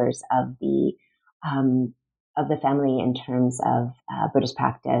members of the family in terms of Buddhist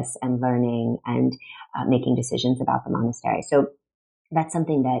practice and learning and making decisions about the monastery. So that's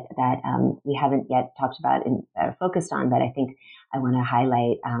something that we haven't yet talked about or focused on, but I think I want to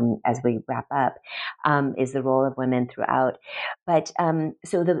highlight as we wrap up is the role of women throughout. But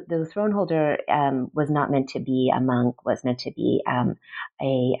so the throne holder was not meant to be a monk, was meant to be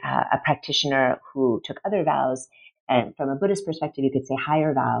a practitioner who took other vows. And from a Buddhist perspective, you could say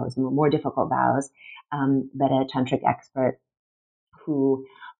higher vows, more difficult vows, but a tantric expert who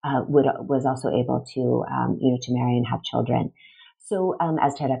was also able to to marry and have children. So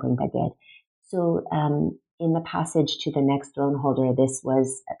as Terdak Lingpa did. So in the passage to the next throne holder, this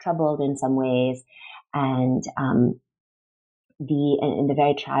was troubled in some ways, and the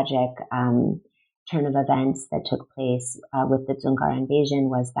very tragic turn of events that took place with the Dzungar invasion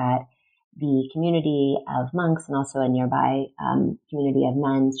was that the community of monks and also a nearby community of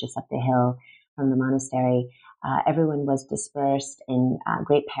nuns just up the hill from the monastery, everyone was dispersed in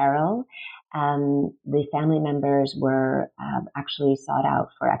great peril. The family members were actually sought out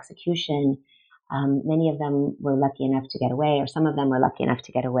for execution. Many of them were lucky enough to get away, or some of them were lucky enough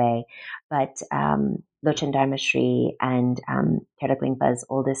to get away. But Lochen Dharmasri and Terdak Lingpa's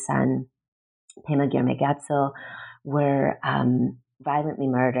oldest son, Pema Gyurme Gyatso, were violently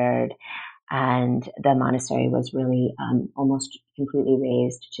murdered, and the monastery was really almost completely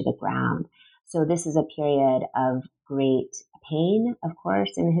razed to the ground. So this is a period of great pain, of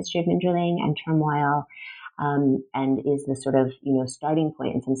course, in the history of Minderling, and turmoil, and is the sort of starting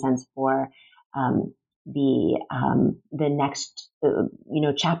point in some sense for the next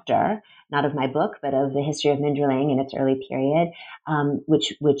chapter, not of my book, but of the history of Minderling in its early period,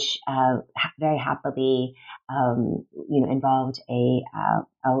 which very happily involved a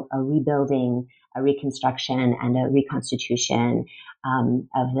rebuilding, a reconstruction, and a reconstitution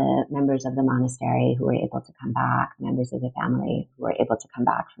of the members of the monastery who were able to come back, members of the family who were able to come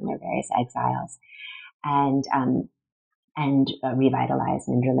back from their various exiles, and revitalize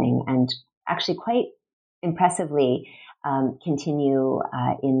Minderling, and actually quite impressively continue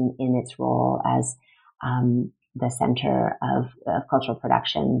in its role as the center of cultural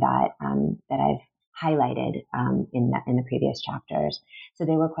production that I've highlighted in the previous chapters. So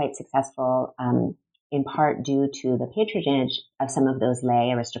they were quite successful, in part due to the patronage of some of those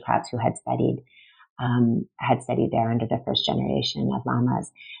lay aristocrats who had studied there under the first generation of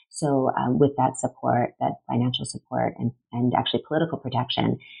lamas. So with that support, that financial support, and actually political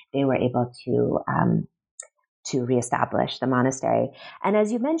protection, they were able to reestablish the monastery. And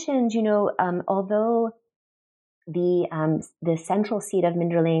as you mentioned, although the central seat of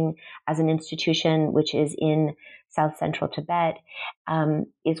Minderling as an institution, which is in South Central Tibet,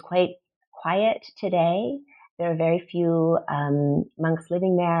 is quite quiet today. There are very few monks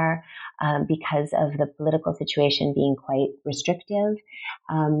living there because of the political situation being quite restrictive.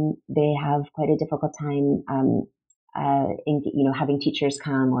 They have quite a difficult time having teachers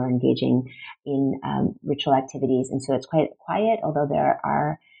come or engaging in ritual activities. And so it's quite quiet, although there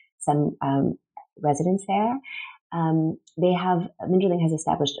are some residents there. Minderling has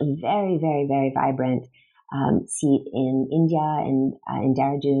established a very, very, very vibrant seat in India and in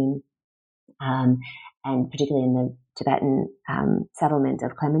Dehradun, and particularly in the Tibetan settlement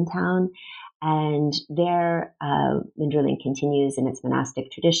of Clementown. And there, Minderling continues in its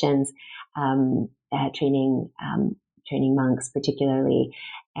monastic traditions, training monks particularly,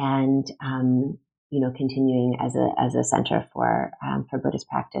 and continuing as a center for Buddhist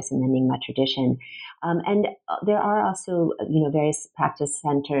practice in the Nyingma tradition. And there are also various practice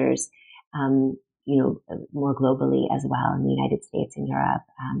centers more globally as well in the United States and Europe,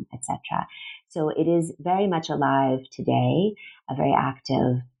 etc. So it is very much alive today, a very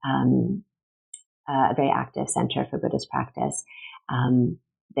active center for Buddhist practice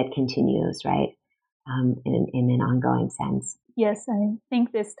that continues, right, in an ongoing sense. Yes, I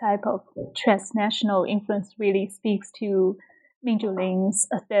think this type of transnational influence really speaks to Minderling's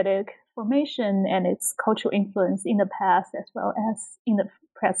aesthetic formation and its cultural influence in the past as well as in the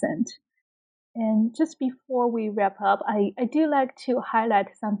present. And just before we wrap up, I do like to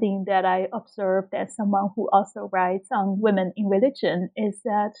highlight something that I observed as someone who also writes on women in religion, is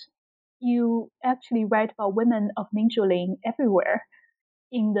that you actually write about women of Minderling everywhere.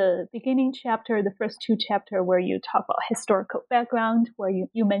 In the beginning chapter, the first two chapters where you talk about historical background, where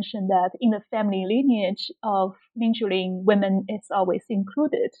you mentioned that in the family lineage of Minderling, women is always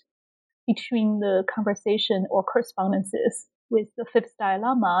included. Between the conversation or correspondences with the fifth Dalai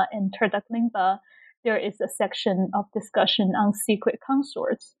Lama and Terdak Lingpa, there is a section of discussion on secret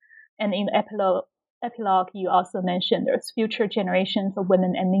consorts. And in the epilogue, you also mentioned there's future generations of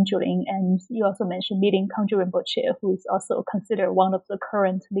women and Minderling, and you also mentioned meeting Kangju Rinpoche, who is also considered one of the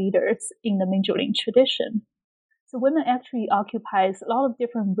current leaders in the Minderling tradition. So women actually occupies a lot of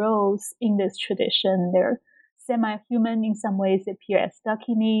different roles in this tradition. They're semi-human in some ways, they appear as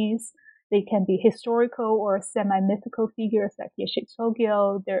dakinis. They can be historical or semi-mythical figures like Yeshe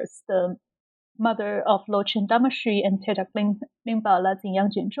Tsogyal. There's the mother of Lochen Dharmasri and Terdak Lingpa, Lazin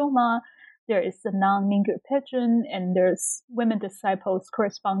Yangjin Zhoma. There is the non-Mingyur Pedron, and there's women disciples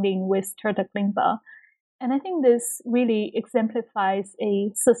corresponding with Terdak Lingpa. And I think this really exemplifies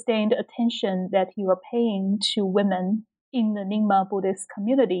a sustained attention that you are paying to women in the Nyingma Buddhist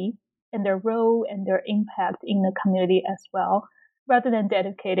community and their role and their impact in the community as well, rather than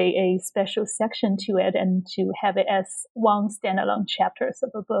dedicating a special section to it and to have it as one standalone chapters of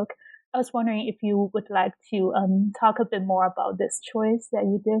a book. I was wondering if you would like to talk a bit more about this choice that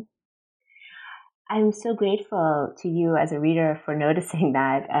you did. I'm so grateful to you as a reader for noticing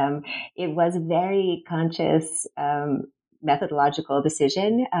that. It was a very conscious methodological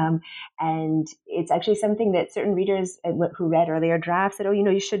decision. And it's actually something that certain readers who read earlier drafts said,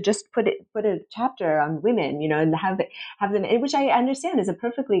 you should just put a chapter on women, and have them, which I understand is a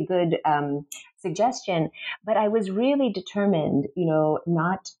perfectly good suggestion. But I was really determined,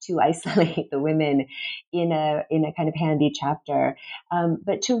 not to isolate the women in a kind of handy chapter,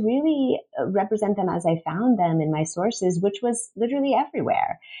 but to really represent them as I found them in my sources, which was literally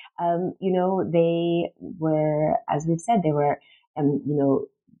everywhere. They were, as we've said, they were,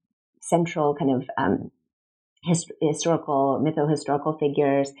 central kind of mytho-historical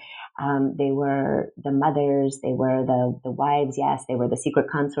figures. They were the mothers, they were the wives, yes, they were the secret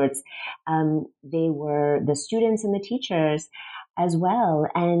consorts. They were the students and the teachers as well.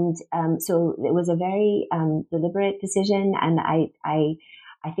 And so it was a very deliberate decision, and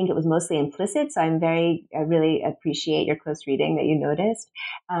I think it was mostly implicit. So I really appreciate your close reading that you noticed,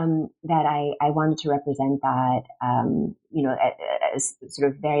 that I wanted to represent that, as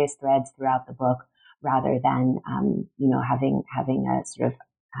sort of various threads throughout the book, rather than, having a sort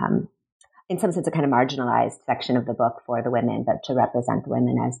of, in some sense, a kind of marginalized section of the book for the women, but to represent the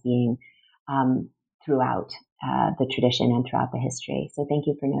women as being throughout the tradition and throughout the history. So thank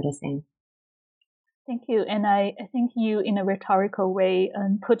you for noticing. Thank you. And I think you, in a rhetorical way,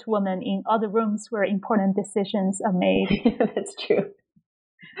 put women in other rooms where important decisions are made. That's true.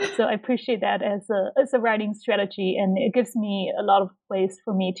 So I appreciate that as a writing strategy, and it gives me a lot of ways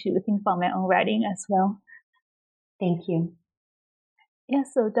for me to think about my own writing as well. Thank you. Yeah,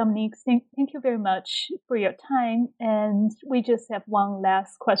 so Dominique, thank you very much for your time. And we just have one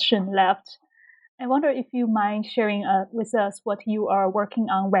last question left. I wonder if you mind sharing with us what you are working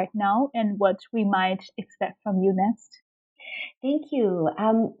on right now and what we might expect from you next. Thank you.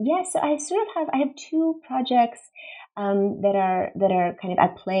 Yes, I have two projects that are kind of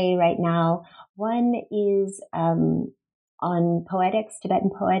at play right now. One is on poetics,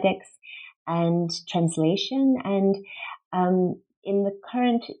 Tibetan poetics, and translation. And in the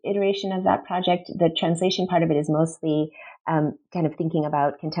current iteration of that project, the translation part of it is mostly kind of thinking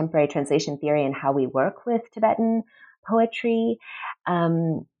about contemporary translation theory and how we work with Tibetan poetry,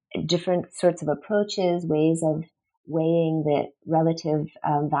 different sorts of approaches, ways of weighing the relative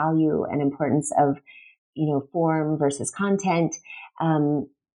value and importance of, form versus content,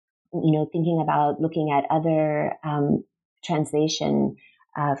 thinking about looking at other translation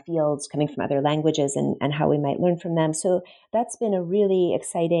fields coming from other languages and how we might learn from them. So that's been a really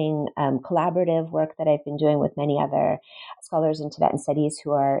exciting collaborative work that I've been doing with many other scholars in Tibetan studies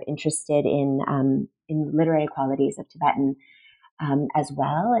who are interested in literary qualities of Tibetan as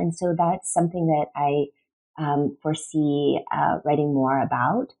well. And so that's something that I foresee writing more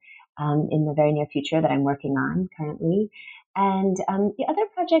about in the very near future that I'm working on currently. And the other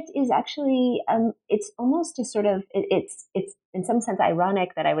project is actually, it's almost a sort of, it's in some sense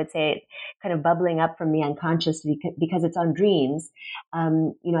ironic that I would say it kind of bubbling up from the unconscious because it's on dreams.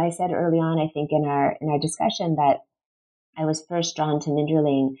 I said early on, I think in our discussion, that I was first drawn to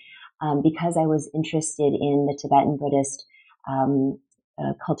Minderling because I was interested in the Tibetan Buddhist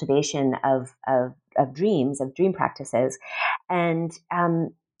cultivation of dreams, of dream practices. And,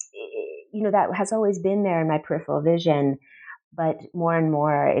 that has always been there in my peripheral vision. But more and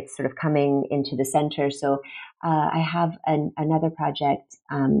more, it's sort of coming into the center. So I have another project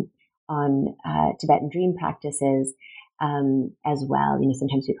on Tibetan dream practices as well.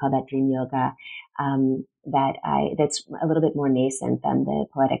 Sometimes we call that dream yoga. That's a little bit more nascent than the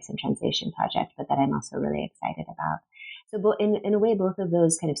poetics and translation project, but that I'm also really excited about. So in a way, both of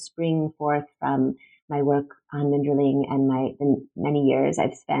those kind of spring forth from my work on Minderling and the many years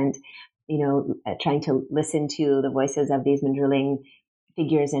I've spent trying to listen to the voices of these Minderling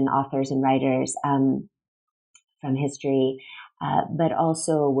figures and authors and writers from history, but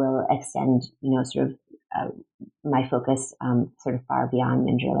also will extend, sort of my focus sort of far beyond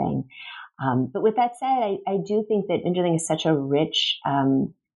Minderling. But with that said, I do think that Minderling is such a rich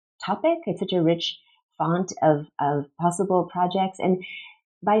topic. It's such a rich font of possible projects. And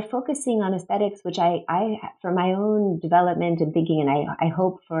by focusing on aesthetics, which I for my own development and thinking, and I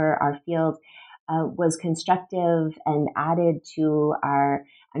hope for our field, was constructive and added to our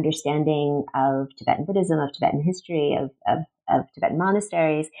understanding of Tibetan Buddhism, of Tibetan history, of Tibetan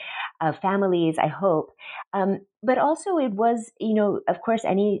monasteries, of families, I hope. But also it was, of course,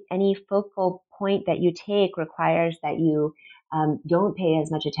 any focal point that you take requires that you don't pay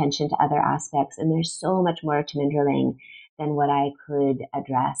as much attention to other aspects. And there's so much more to Minderling than what I could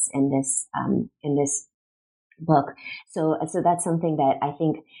address in this book. So that's something that I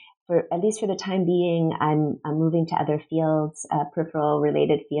think, at least for the time being, I'm moving to other fields, peripheral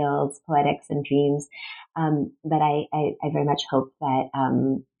related fields, poetics and dreams. But I very much hope that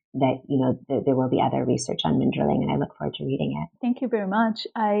there will be other research on Minderling, and I look forward to reading it. Thank you very much.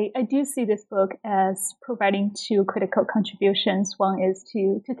 I do see this book as providing two critical contributions. One is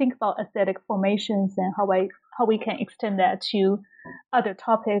to think about aesthetic formations and how we can extend that to other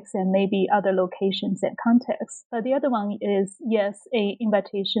topics and maybe other locations and contexts. But the other one is, yes, an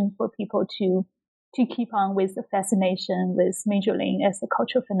invitation for people to keep on with the fascination with Minderling as a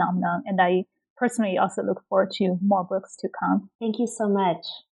cultural phenomenon. And I personally also look forward to more books to come. Thank you so much.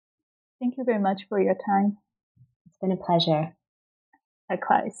 Thank you very much for your time. It's been a pleasure.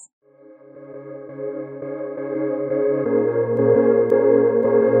 Likewise.